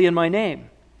falsely in my name.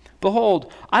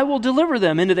 Behold, I will deliver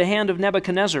them into the hand of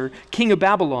Nebuchadnezzar, king of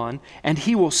Babylon, and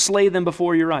he will slay them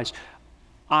before your eyes.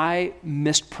 I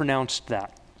mispronounced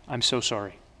that. I'm so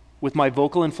sorry. With my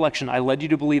vocal inflection, I led you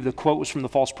to believe the quote was from the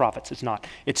false prophets. It's not.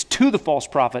 It's to the false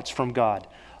prophets from God.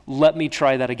 Let me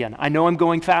try that again. I know I'm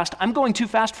going fast. I'm going too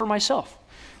fast for myself.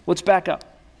 Let's back up.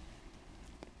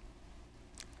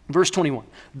 Verse 21.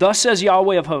 Thus says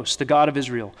Yahweh of hosts, the God of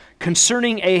Israel,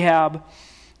 concerning Ahab,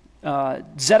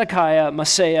 Zedekiah,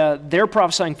 Maaseiah, they're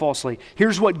prophesying falsely.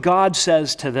 Here's what God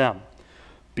says to them.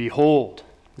 Behold.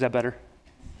 Is that better?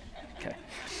 Okay.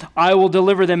 I will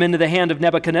deliver them into the hand of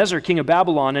Nebuchadnezzar, king of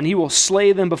Babylon, and he will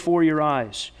slay them before your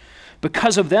eyes.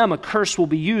 Because of them, a curse will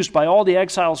be used by all the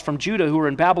exiles from Judah who are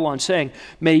in Babylon, saying,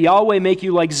 May Yahweh make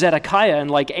you like Zedekiah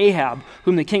and like Ahab,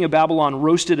 whom the king of Babylon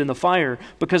roasted in the fire,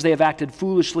 because they have acted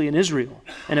foolishly in Israel,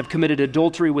 and have committed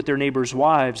adultery with their neighbors'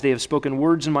 wives. They have spoken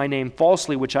words in my name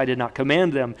falsely, which I did not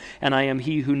command them, and I am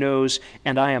he who knows,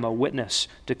 and I am a witness,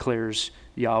 declares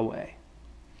Yahweh.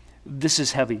 This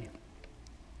is heavy.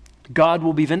 God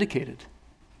will be vindicated.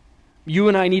 You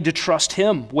and I need to trust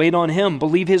him, wait on him,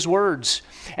 believe his words,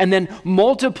 and then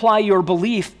multiply your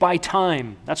belief by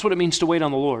time. That's what it means to wait on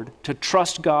the Lord, to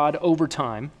trust God over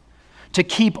time, to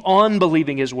keep on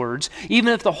believing his words.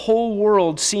 Even if the whole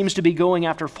world seems to be going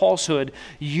after falsehood,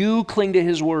 you cling to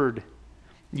his word.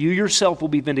 You yourself will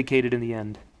be vindicated in the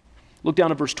end. Look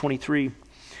down at verse 23.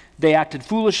 They acted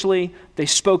foolishly. They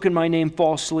spoke in my name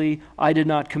falsely. I did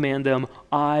not command them.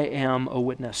 I am a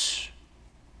witness.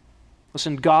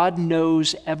 Listen, God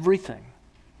knows everything.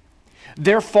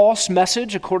 Their false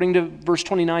message, according to verse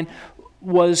 29,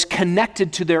 was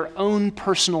connected to their own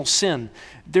personal sin.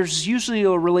 There's usually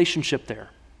a relationship there.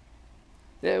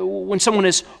 When someone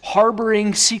is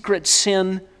harboring secret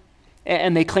sin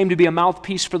and they claim to be a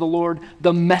mouthpiece for the Lord,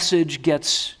 the message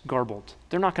gets garbled.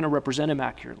 They're not going to represent him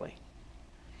accurately.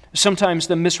 Sometimes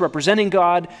the misrepresenting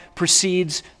God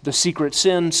precedes the secret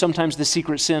sin. Sometimes the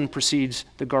secret sin precedes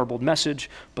the garbled message,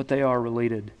 but they are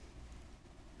related.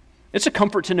 It's a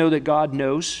comfort to know that God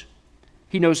knows.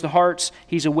 He knows the hearts.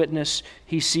 He's a witness.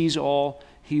 He sees all.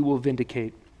 He will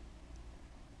vindicate.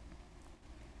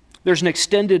 There's an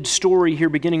extended story here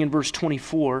beginning in verse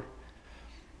 24.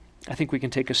 I think we can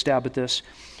take a stab at this.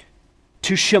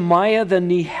 To Shemaiah the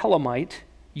Nehelamite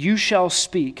you shall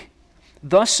speak.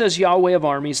 Thus says Yahweh of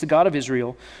armies, the God of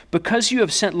Israel, because you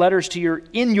have sent letters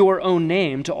in your own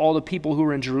name to all the people who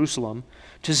are in Jerusalem,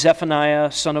 to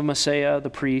Zephaniah, son of Maaseiah,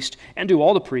 the priest, and to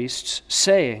all the priests,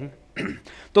 saying,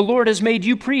 The Lord has made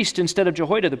you priest instead of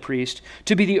Jehoiada the priest,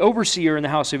 to be the overseer in the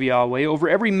house of Yahweh, over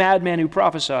every madman who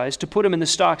prophesies, to put him in the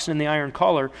stocks and in the iron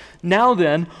collar. Now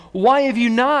then, why have you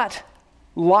not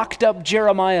locked up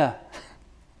Jeremiah?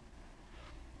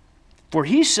 For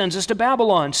he sends us to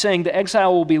Babylon, saying the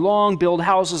exile will be long, build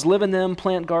houses, live in them,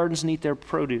 plant gardens, and eat their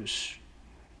produce.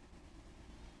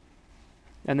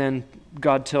 And then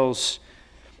God tells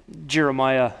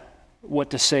Jeremiah what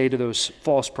to say to those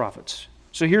false prophets.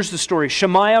 So here's the story.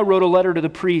 Shemaiah wrote a letter to the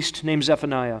priest named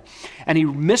Zephaniah, and he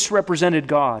misrepresented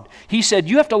God. He said,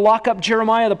 you have to lock up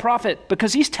Jeremiah the prophet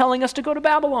because he's telling us to go to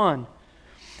Babylon.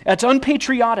 That's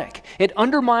unpatriotic. It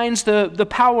undermines the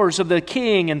powers of the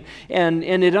king and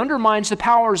it undermines the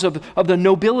powers of the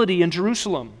nobility in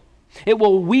Jerusalem. It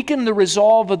will weaken the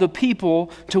resolve of the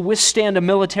people to withstand a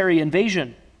military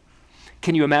invasion.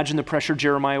 Can you imagine the pressure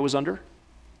Jeremiah was under?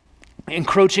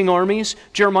 Encroaching armies,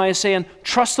 Jeremiah saying,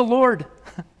 trust the Lord.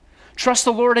 Trust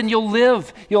the Lord and you'll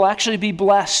live. You'll actually be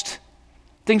blessed.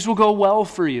 Things will go well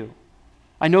for you.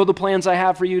 I know the plans I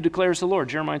have for you, declares the Lord,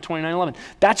 Jeremiah 29:11.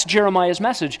 That's Jeremiah's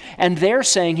message. And they're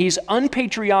saying he's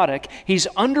unpatriotic, he's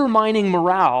undermining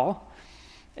morale,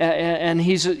 and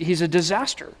he's a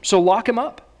disaster. So lock him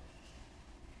up.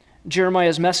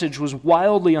 Jeremiah's message was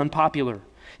wildly unpopular.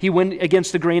 He went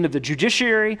against the grain of the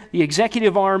judiciary, the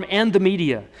executive arm, and the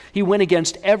media. He went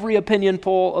against every opinion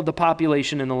poll of the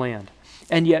population in the land.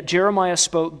 And yet Jeremiah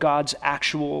spoke God's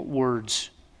actual words.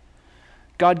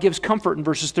 God gives comfort in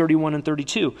verses 31 and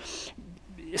 32.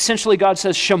 Essentially, God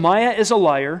says Shemaiah is a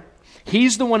liar.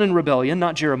 He's the one in rebellion,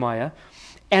 not Jeremiah.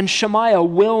 And Shemaiah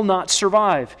will not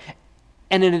survive.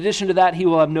 and in addition to that, he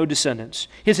will have no descendants.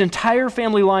 His entire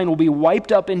family line will be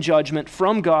wiped up in judgment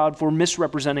from God for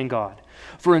misrepresenting God,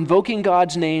 for invoking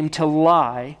God's name to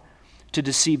lie, to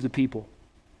deceive the people.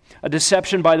 A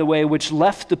deception, by the way, which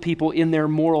left the people in their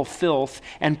moral filth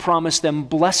and promised them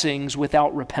blessings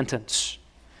without repentance.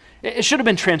 It should have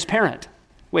been transparent.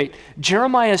 Wait,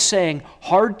 Jeremiah is saying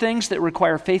hard things that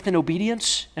require faith and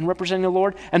obedience and representing the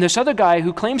Lord. And this other guy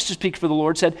who claims to speak for the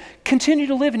Lord said, continue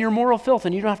to live in your moral filth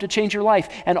and you don't have to change your life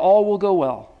and all will go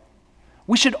well.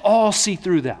 We should all see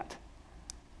through that.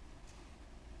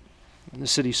 And the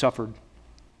city suffered.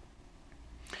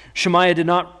 Shemaiah did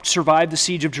not survive the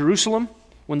siege of Jerusalem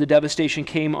when the devastation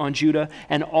came on Judah,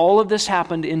 and all of this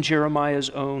happened in Jeremiah's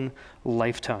own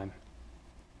lifetime.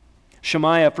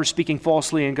 Shemaiah, for speaking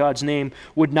falsely in God's name,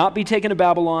 would not be taken to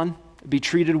Babylon, be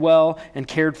treated well and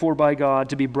cared for by God,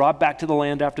 to be brought back to the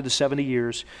land after the 70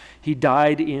 years. He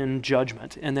died in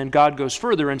judgment. And then God goes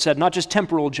further and said not just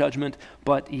temporal judgment,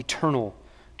 but eternal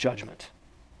judgment.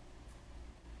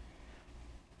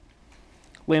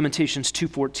 Lamentations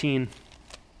 2:14.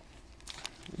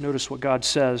 Notice what God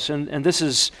says. And this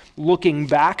is looking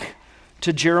back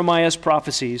to Jeremiah's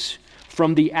prophecies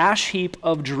from the ash heap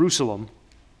of Jerusalem.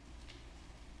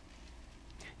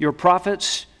 Your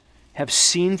prophets have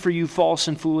seen for you false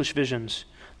and foolish visions.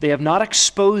 They have not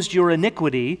exposed your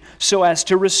iniquity so as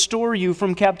to restore you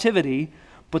from captivity,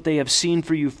 but they have seen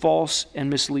for you false and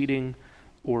misleading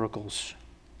oracles.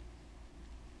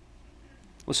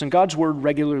 Listen, God's word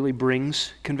regularly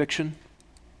brings conviction.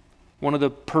 One of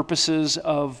the purposes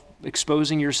of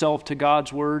exposing yourself to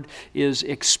God's word is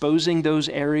exposing those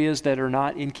areas that are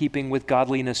not in keeping with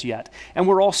godliness yet. And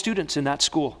we're all students in that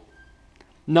school.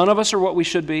 None of us are what we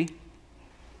should be.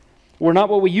 We're not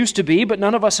what we used to be, but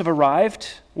none of us have arrived.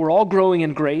 We're all growing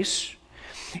in grace.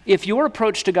 If your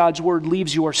approach to God's word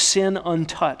leaves your sin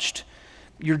untouched,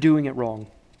 you're doing it wrong.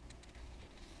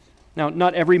 Now,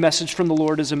 not every message from the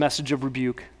Lord is a message of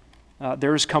rebuke.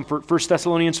 There is comfort. 1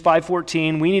 Thessalonians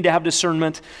 5:14, we need to have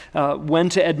discernment when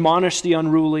to admonish the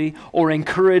unruly or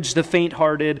encourage the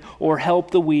faint-hearted or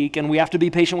help the weak, and we have to be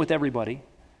patient with everybody.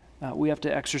 We have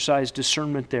to exercise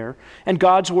discernment there. And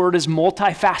God's word is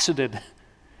multifaceted.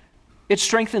 It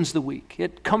strengthens the weak.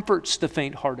 It comforts the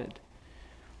faint-hearted.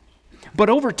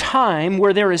 But over time,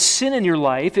 where there is sin in your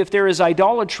life, if there is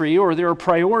idolatry or there are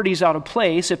priorities out of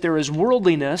place, if there is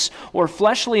worldliness or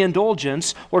fleshly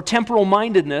indulgence or temporal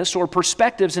mindedness or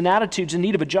perspectives and attitudes in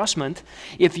need of adjustment,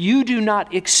 if you do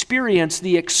not experience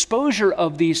the exposure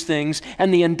of these things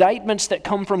and the indictments that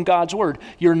come from God's word,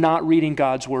 you're not reading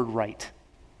God's word right.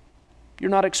 You're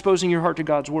not exposing your heart to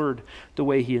God's word the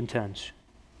way he intends.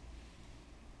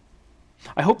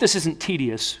 I hope this isn't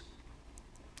tedious.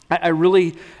 I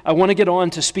want to get on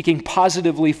to speaking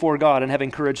positively for God and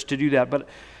having courage to do that, but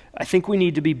I think we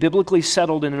need to be biblically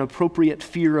settled in an appropriate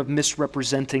fear of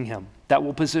misrepresenting him. That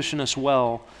will position us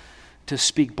well to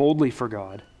speak boldly for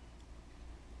God.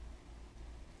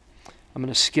 I'm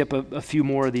going to skip a few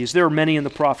more of these. There are many in the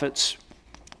prophets.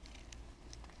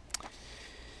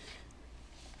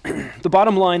 The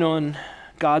bottom line on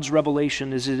God's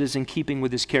revelation is it is in keeping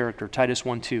with his character. Titus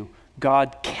 1:2.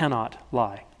 God cannot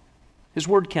lie. His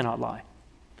word cannot lie.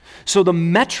 So the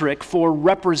metric for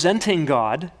representing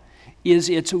God is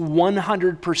its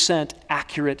 100%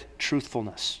 accurate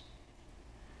truthfulness.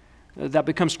 That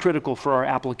becomes critical for our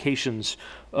applications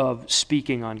of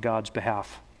speaking on God's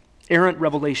behalf. Errant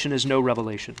revelation is no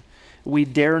revelation. We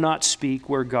dare not speak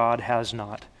where God has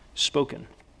not spoken.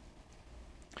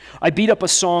 I beat up a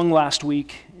song last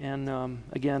week, and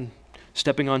again,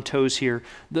 stepping on toes here.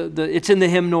 It's in the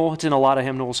hymnal. It's in a lot of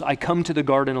hymnals. I Come to the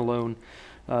Garden Alone.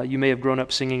 You may have grown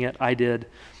up singing it. I did.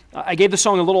 I gave the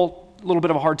song a little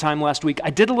bit of a hard time last week. I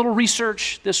did a little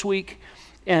research this week,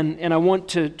 and I want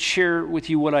to share with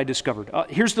you what I discovered.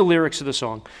 Here's the lyrics of the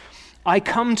song. I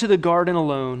come to the garden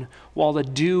alone while the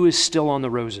dew is still on the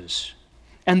roses.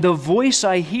 And the voice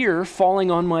I hear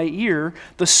falling on my ear,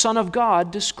 the Son of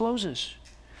God discloses.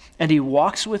 And he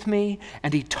walks with me,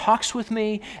 and he talks with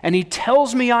me, and he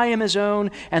tells me I am his own,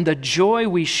 and the joy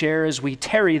we share as we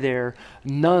tarry there,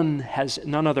 none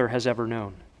other has ever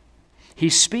known. He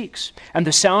speaks, and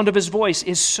the sound of his voice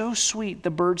is so sweet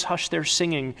the birds hush their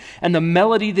singing, and the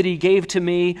melody that he gave to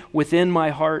me within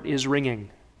my heart is ringing.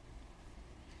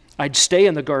 I'd stay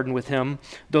in the garden with him,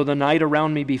 though the night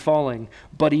around me be falling,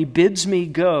 but he bids me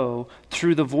go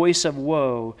through the voice of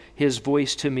woe, his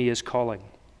voice to me is calling.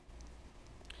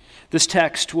 This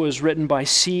text was written by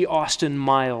C. Austin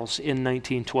Miles in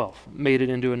 1912, made it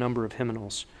into a number of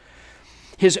hymnals.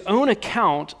 His own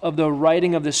account of the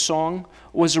writing of this song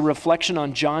was a reflection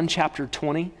on John chapter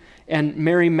 20 and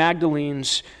Mary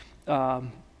Magdalene's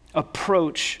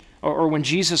approach, or when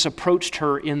Jesus approached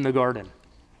her in the garden.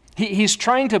 He's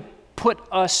trying to put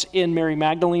us in Mary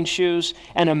Magdalene's shoes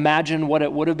and imagine what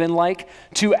it would have been like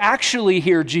to actually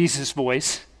hear Jesus'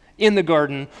 voice in the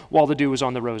garden while the dew was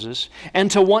on the roses, and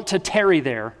to want to tarry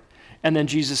there. And then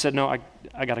Jesus said, no,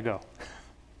 I got to go.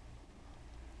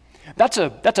 That's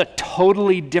a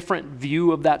totally different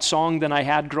view of that song than I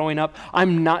had growing up.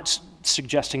 I'm not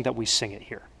suggesting that we sing it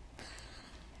here.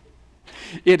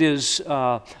 It is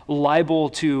liable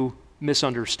to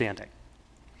misunderstanding.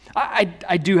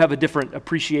 I do have a different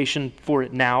appreciation for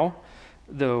it now,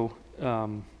 though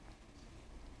we're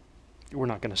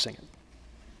not going to sing it.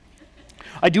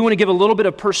 I do want to give a little bit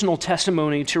of personal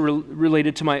testimony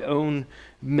related to my own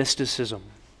mysticism,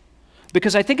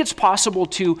 because I think it's possible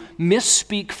to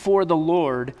misspeak for the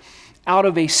Lord out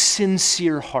of a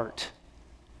sincere heart,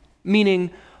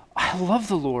 meaning, I love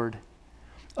the Lord.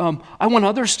 I want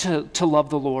others to love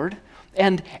the Lord.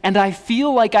 And I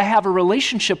feel like I have a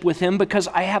relationship with Him because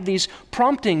I have these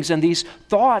promptings and these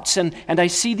thoughts, and I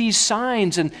see these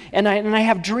signs, and I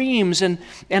have dreams, and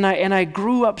I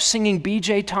grew up singing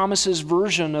B.J. Thomas's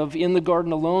version of In the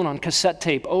Garden Alone on cassette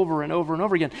tape over and over and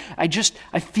over again. I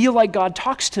feel like God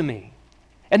talks to me,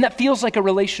 and that feels like a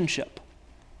relationship.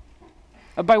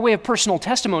 By way of personal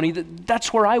testimony,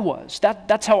 that's where I was.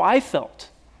 That's how I felt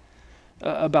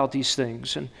about these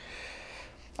things. And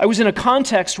I was in a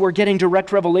context where getting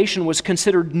direct revelation was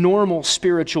considered normal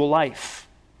spiritual life.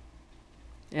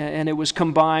 And it was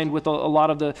combined with a lot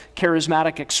of the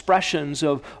charismatic expressions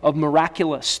of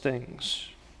miraculous things,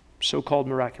 so-called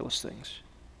miraculous things.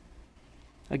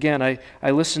 Again, I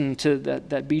listened to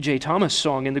that B.J. Thomas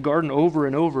song In the Garden over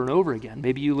and over and over again.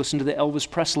 Maybe you listened to the Elvis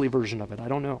Presley version of it. I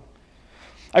don't know.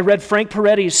 I read Frank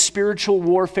Peretti's spiritual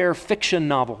warfare fiction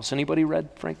novels. Anybody read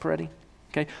Frank Peretti?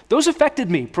 Okay, those affected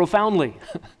me profoundly.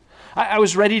 I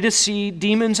was ready to see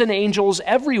demons and angels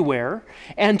everywhere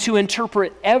and to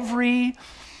interpret every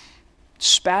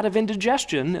spat of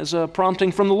indigestion as a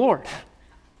prompting from the Lord.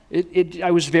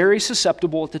 I was very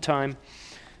susceptible at the time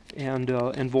and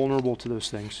vulnerable to those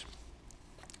things.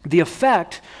 The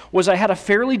effect was I had a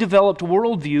fairly developed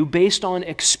worldview based on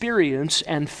experience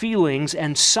and feelings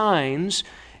and signs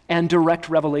and direct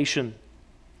revelation.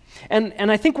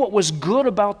 And I think what was good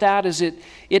about that is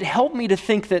it helped me to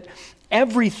think that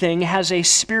everything has a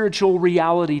spiritual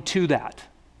reality to that,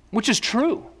 which is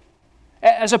true,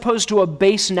 as opposed to a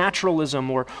base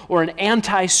naturalism or an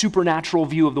anti-supernatural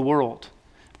view of the world.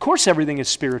 Of course everything is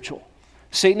spiritual.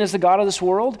 Satan is the god of this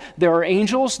world. There are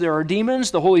angels, there are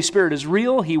demons. The Holy Spirit is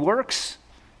real. He works.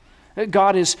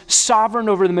 God is sovereign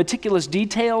over the meticulous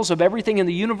details of everything in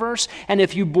the universe, and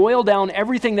if you boil down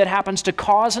everything that happens to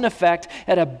cause and effect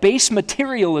at a base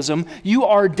materialism, you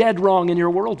are dead wrong in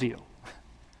your worldview.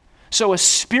 So a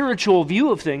spiritual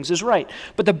view of things is right.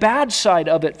 But the bad side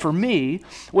of it for me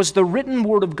was the written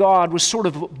Word of God was sort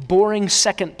of boring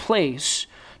second place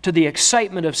to the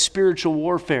excitement of spiritual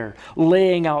warfare,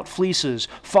 laying out fleeces,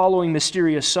 following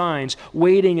mysterious signs,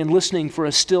 waiting and listening for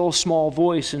a still small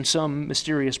voice in some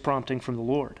mysterious prompting from the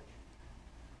Lord.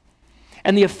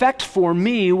 And the effect for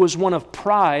me was one of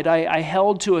pride. I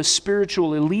held to a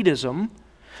spiritual elitism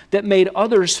that made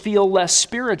others feel less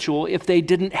spiritual if they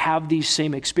didn't have these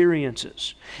same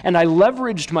experiences. And I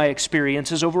leveraged my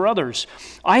experiences over others.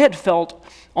 I had felt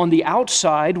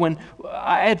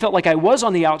like I was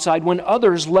on the outside when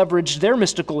others leveraged their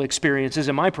mystical experiences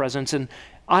in my presence, and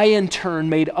I in turn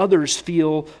made others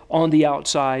feel on the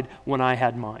outside when I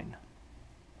had mine.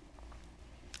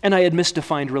 And I had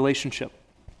misdefined relationship.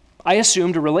 I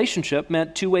assumed a relationship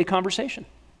meant two-way conversation.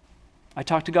 I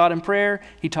talk to God in prayer,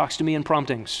 He talks to me in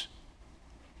promptings.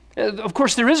 Of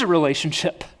course, there is a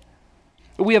relationship.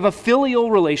 We have a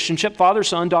filial relationship,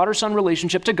 father-son, daughter-son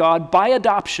relationship to God by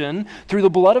adoption through the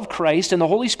blood of Christ, and the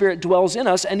Holy Spirit dwells in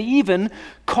us and even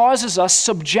causes us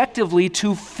subjectively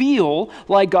to feel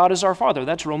like God is our Father.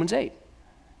 That's Romans 8.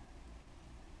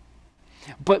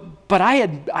 But I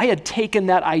had taken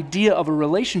that idea of a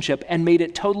relationship and made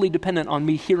it totally dependent on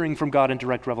me hearing from God in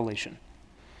direct revelation.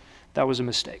 That was a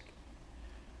mistake.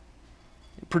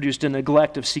 It produced a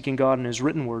neglect of seeking God in His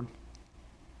written word.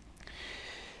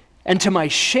 And to my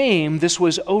shame, this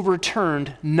was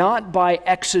overturned not by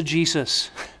exegesis,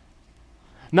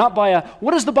 not by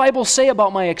what does the Bible say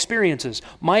about my experiences?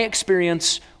 My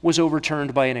experience was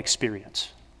overturned by an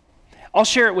experience. I'll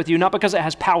share it with you, not because it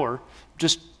has power,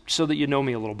 just so that you know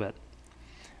me a little bit.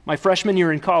 My freshman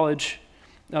year in college,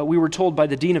 we were told by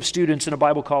the dean of students in a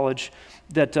Bible college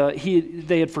that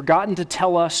they had forgotten to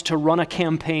tell us to run a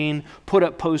campaign, put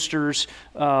up posters,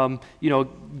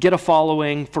 get a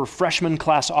following for freshman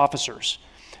class officers.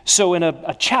 So in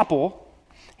a chapel,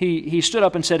 He stood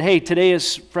up and said, hey, today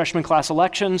is freshman class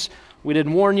elections. We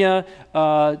didn't warn you.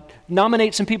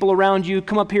 Nominate some people around you.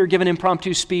 Come up here, give an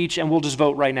impromptu speech, and we'll just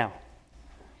vote right now.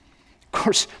 Of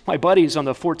course, my buddies on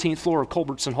the 14th floor of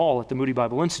Culbertson Hall at the Moody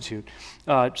Bible Institute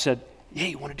said, hey,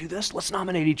 you want to do this? Let's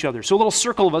nominate each other. So a little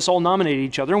circle of us all nominated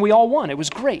each other, and we all won. It was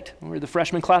great. We were the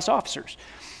freshman class officers.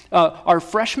 Our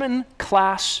freshman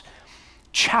class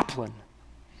chaplain,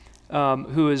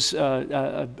 who is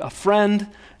a friend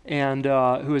and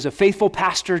who is a faithful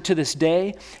pastor to this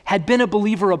day, had been a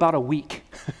believer about a week.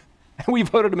 And we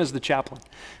voted him as the chaplain.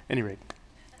 At any rate.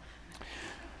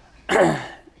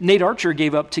 Nate Archer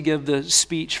gave up to give the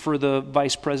speech for the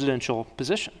vice presidential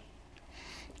position.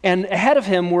 And ahead of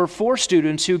him were 4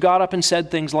 students who got up and said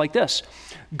things like this: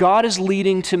 God is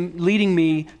leading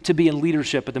me to be in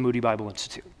leadership at the Moody Bible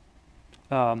Institute.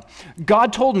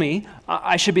 God told me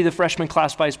I should be the freshman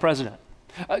class vice president.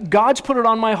 God's put it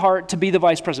on my heart to be the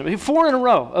vice president. 4 in a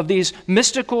row of these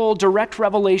mystical, direct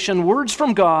revelation, words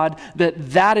from God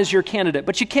that is your candidate.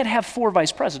 But you can't have 4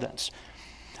 vice presidents.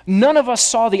 None of us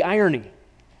saw the irony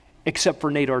except for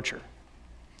Nate Archer.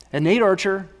 And Nate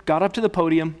Archer got up to the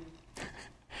podium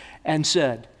and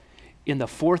said, in the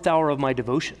 4th hour of my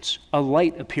devotions, a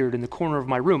light appeared in the corner of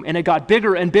my room, and it got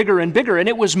bigger and bigger and bigger, and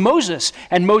it was Moses.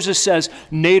 And Moses says,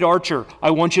 Nate Archer,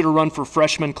 I want you to run for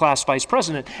freshman class vice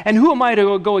president. And who am I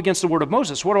to go against the word of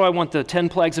Moses? What do I want, the 10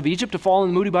 plagues of Egypt to fall in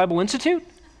the Moody Bible Institute?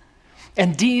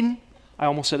 And I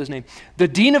almost said his name, the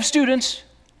dean of students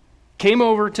came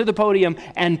over to the podium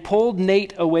and pulled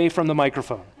Nate away from the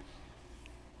microphone.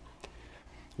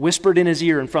 Whispered in his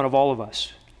ear in front of all of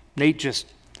us. Nate just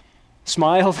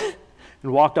smiled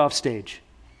and walked off stage.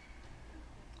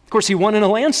 Of course, he won in a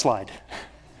landslide.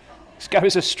 This guy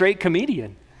was a straight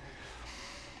comedian.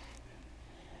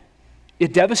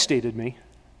 It devastated me.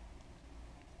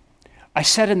 I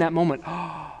said in that moment,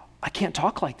 oh, I can't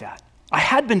talk like that. I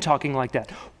had been talking like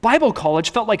that. Bible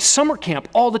college felt like summer camp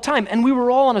all the time, and we were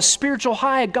all on a spiritual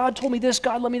high. God told me this,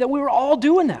 God led me that. We were all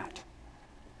doing that.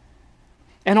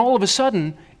 And all of a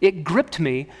sudden, it gripped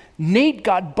me. Nate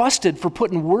got busted for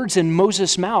putting words in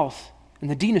Moses' mouth, and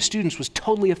the dean of students was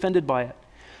totally offended by it.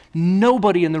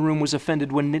 Nobody in the room was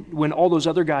offended when all those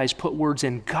other guys put words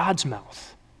in God's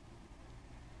mouth.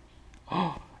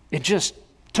 Oh, it just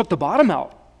took the bottom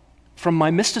out from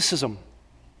my mysticism.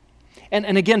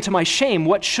 And again, to my shame,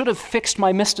 what should have fixed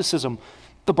my mysticism?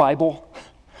 The Bible.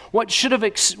 What should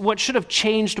have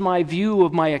changed my view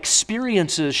of my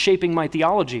experiences shaping my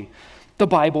theology? The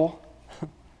Bible.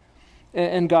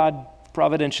 And God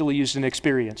providentially used an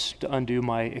experience to undo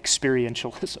my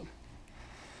experientialism.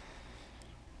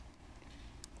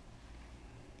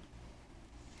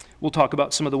 We'll talk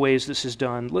about some of the ways this is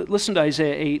done. Listen to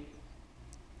Isaiah 8.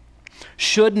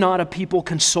 Should not a people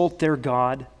consult their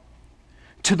God?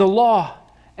 To the law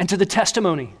and to the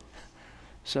testimony,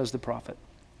 says the prophet.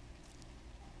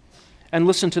 And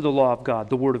listen to the law of God,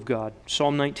 the word of God.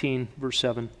 Psalm 19, verse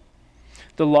 7.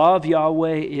 The law of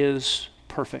Yahweh is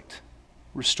perfect,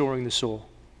 restoring the soul.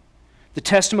 The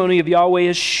testimony of Yahweh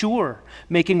is sure,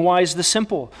 making wise the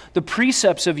simple. The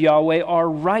precepts of Yahweh are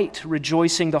right,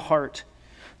 rejoicing the heart.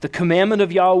 The commandment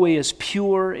of Yahweh is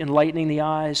pure, enlightening the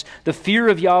eyes. The fear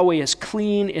of Yahweh is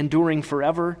clean, enduring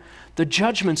forever. The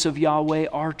judgments of Yahweh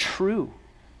are true.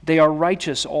 They are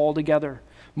righteous altogether.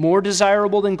 More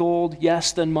desirable than gold,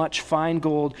 yes, than much fine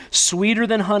gold. Sweeter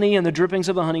than honey and the drippings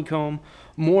of the honeycomb.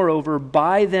 Moreover,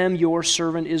 by them your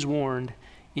servant is warned.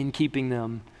 In keeping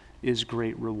them is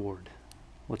great reward.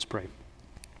 Let's pray.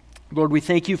 Lord, we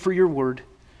thank you for your word.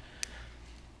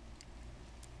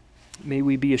 May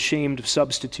we be ashamed of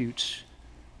substitutes.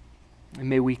 And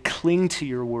may we cling to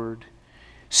your word,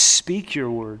 speak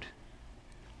your word,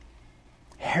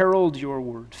 herald your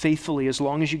word faithfully as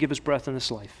long as you give us breath in this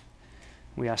life.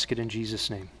 We ask it in Jesus'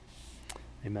 name.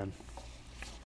 Amen.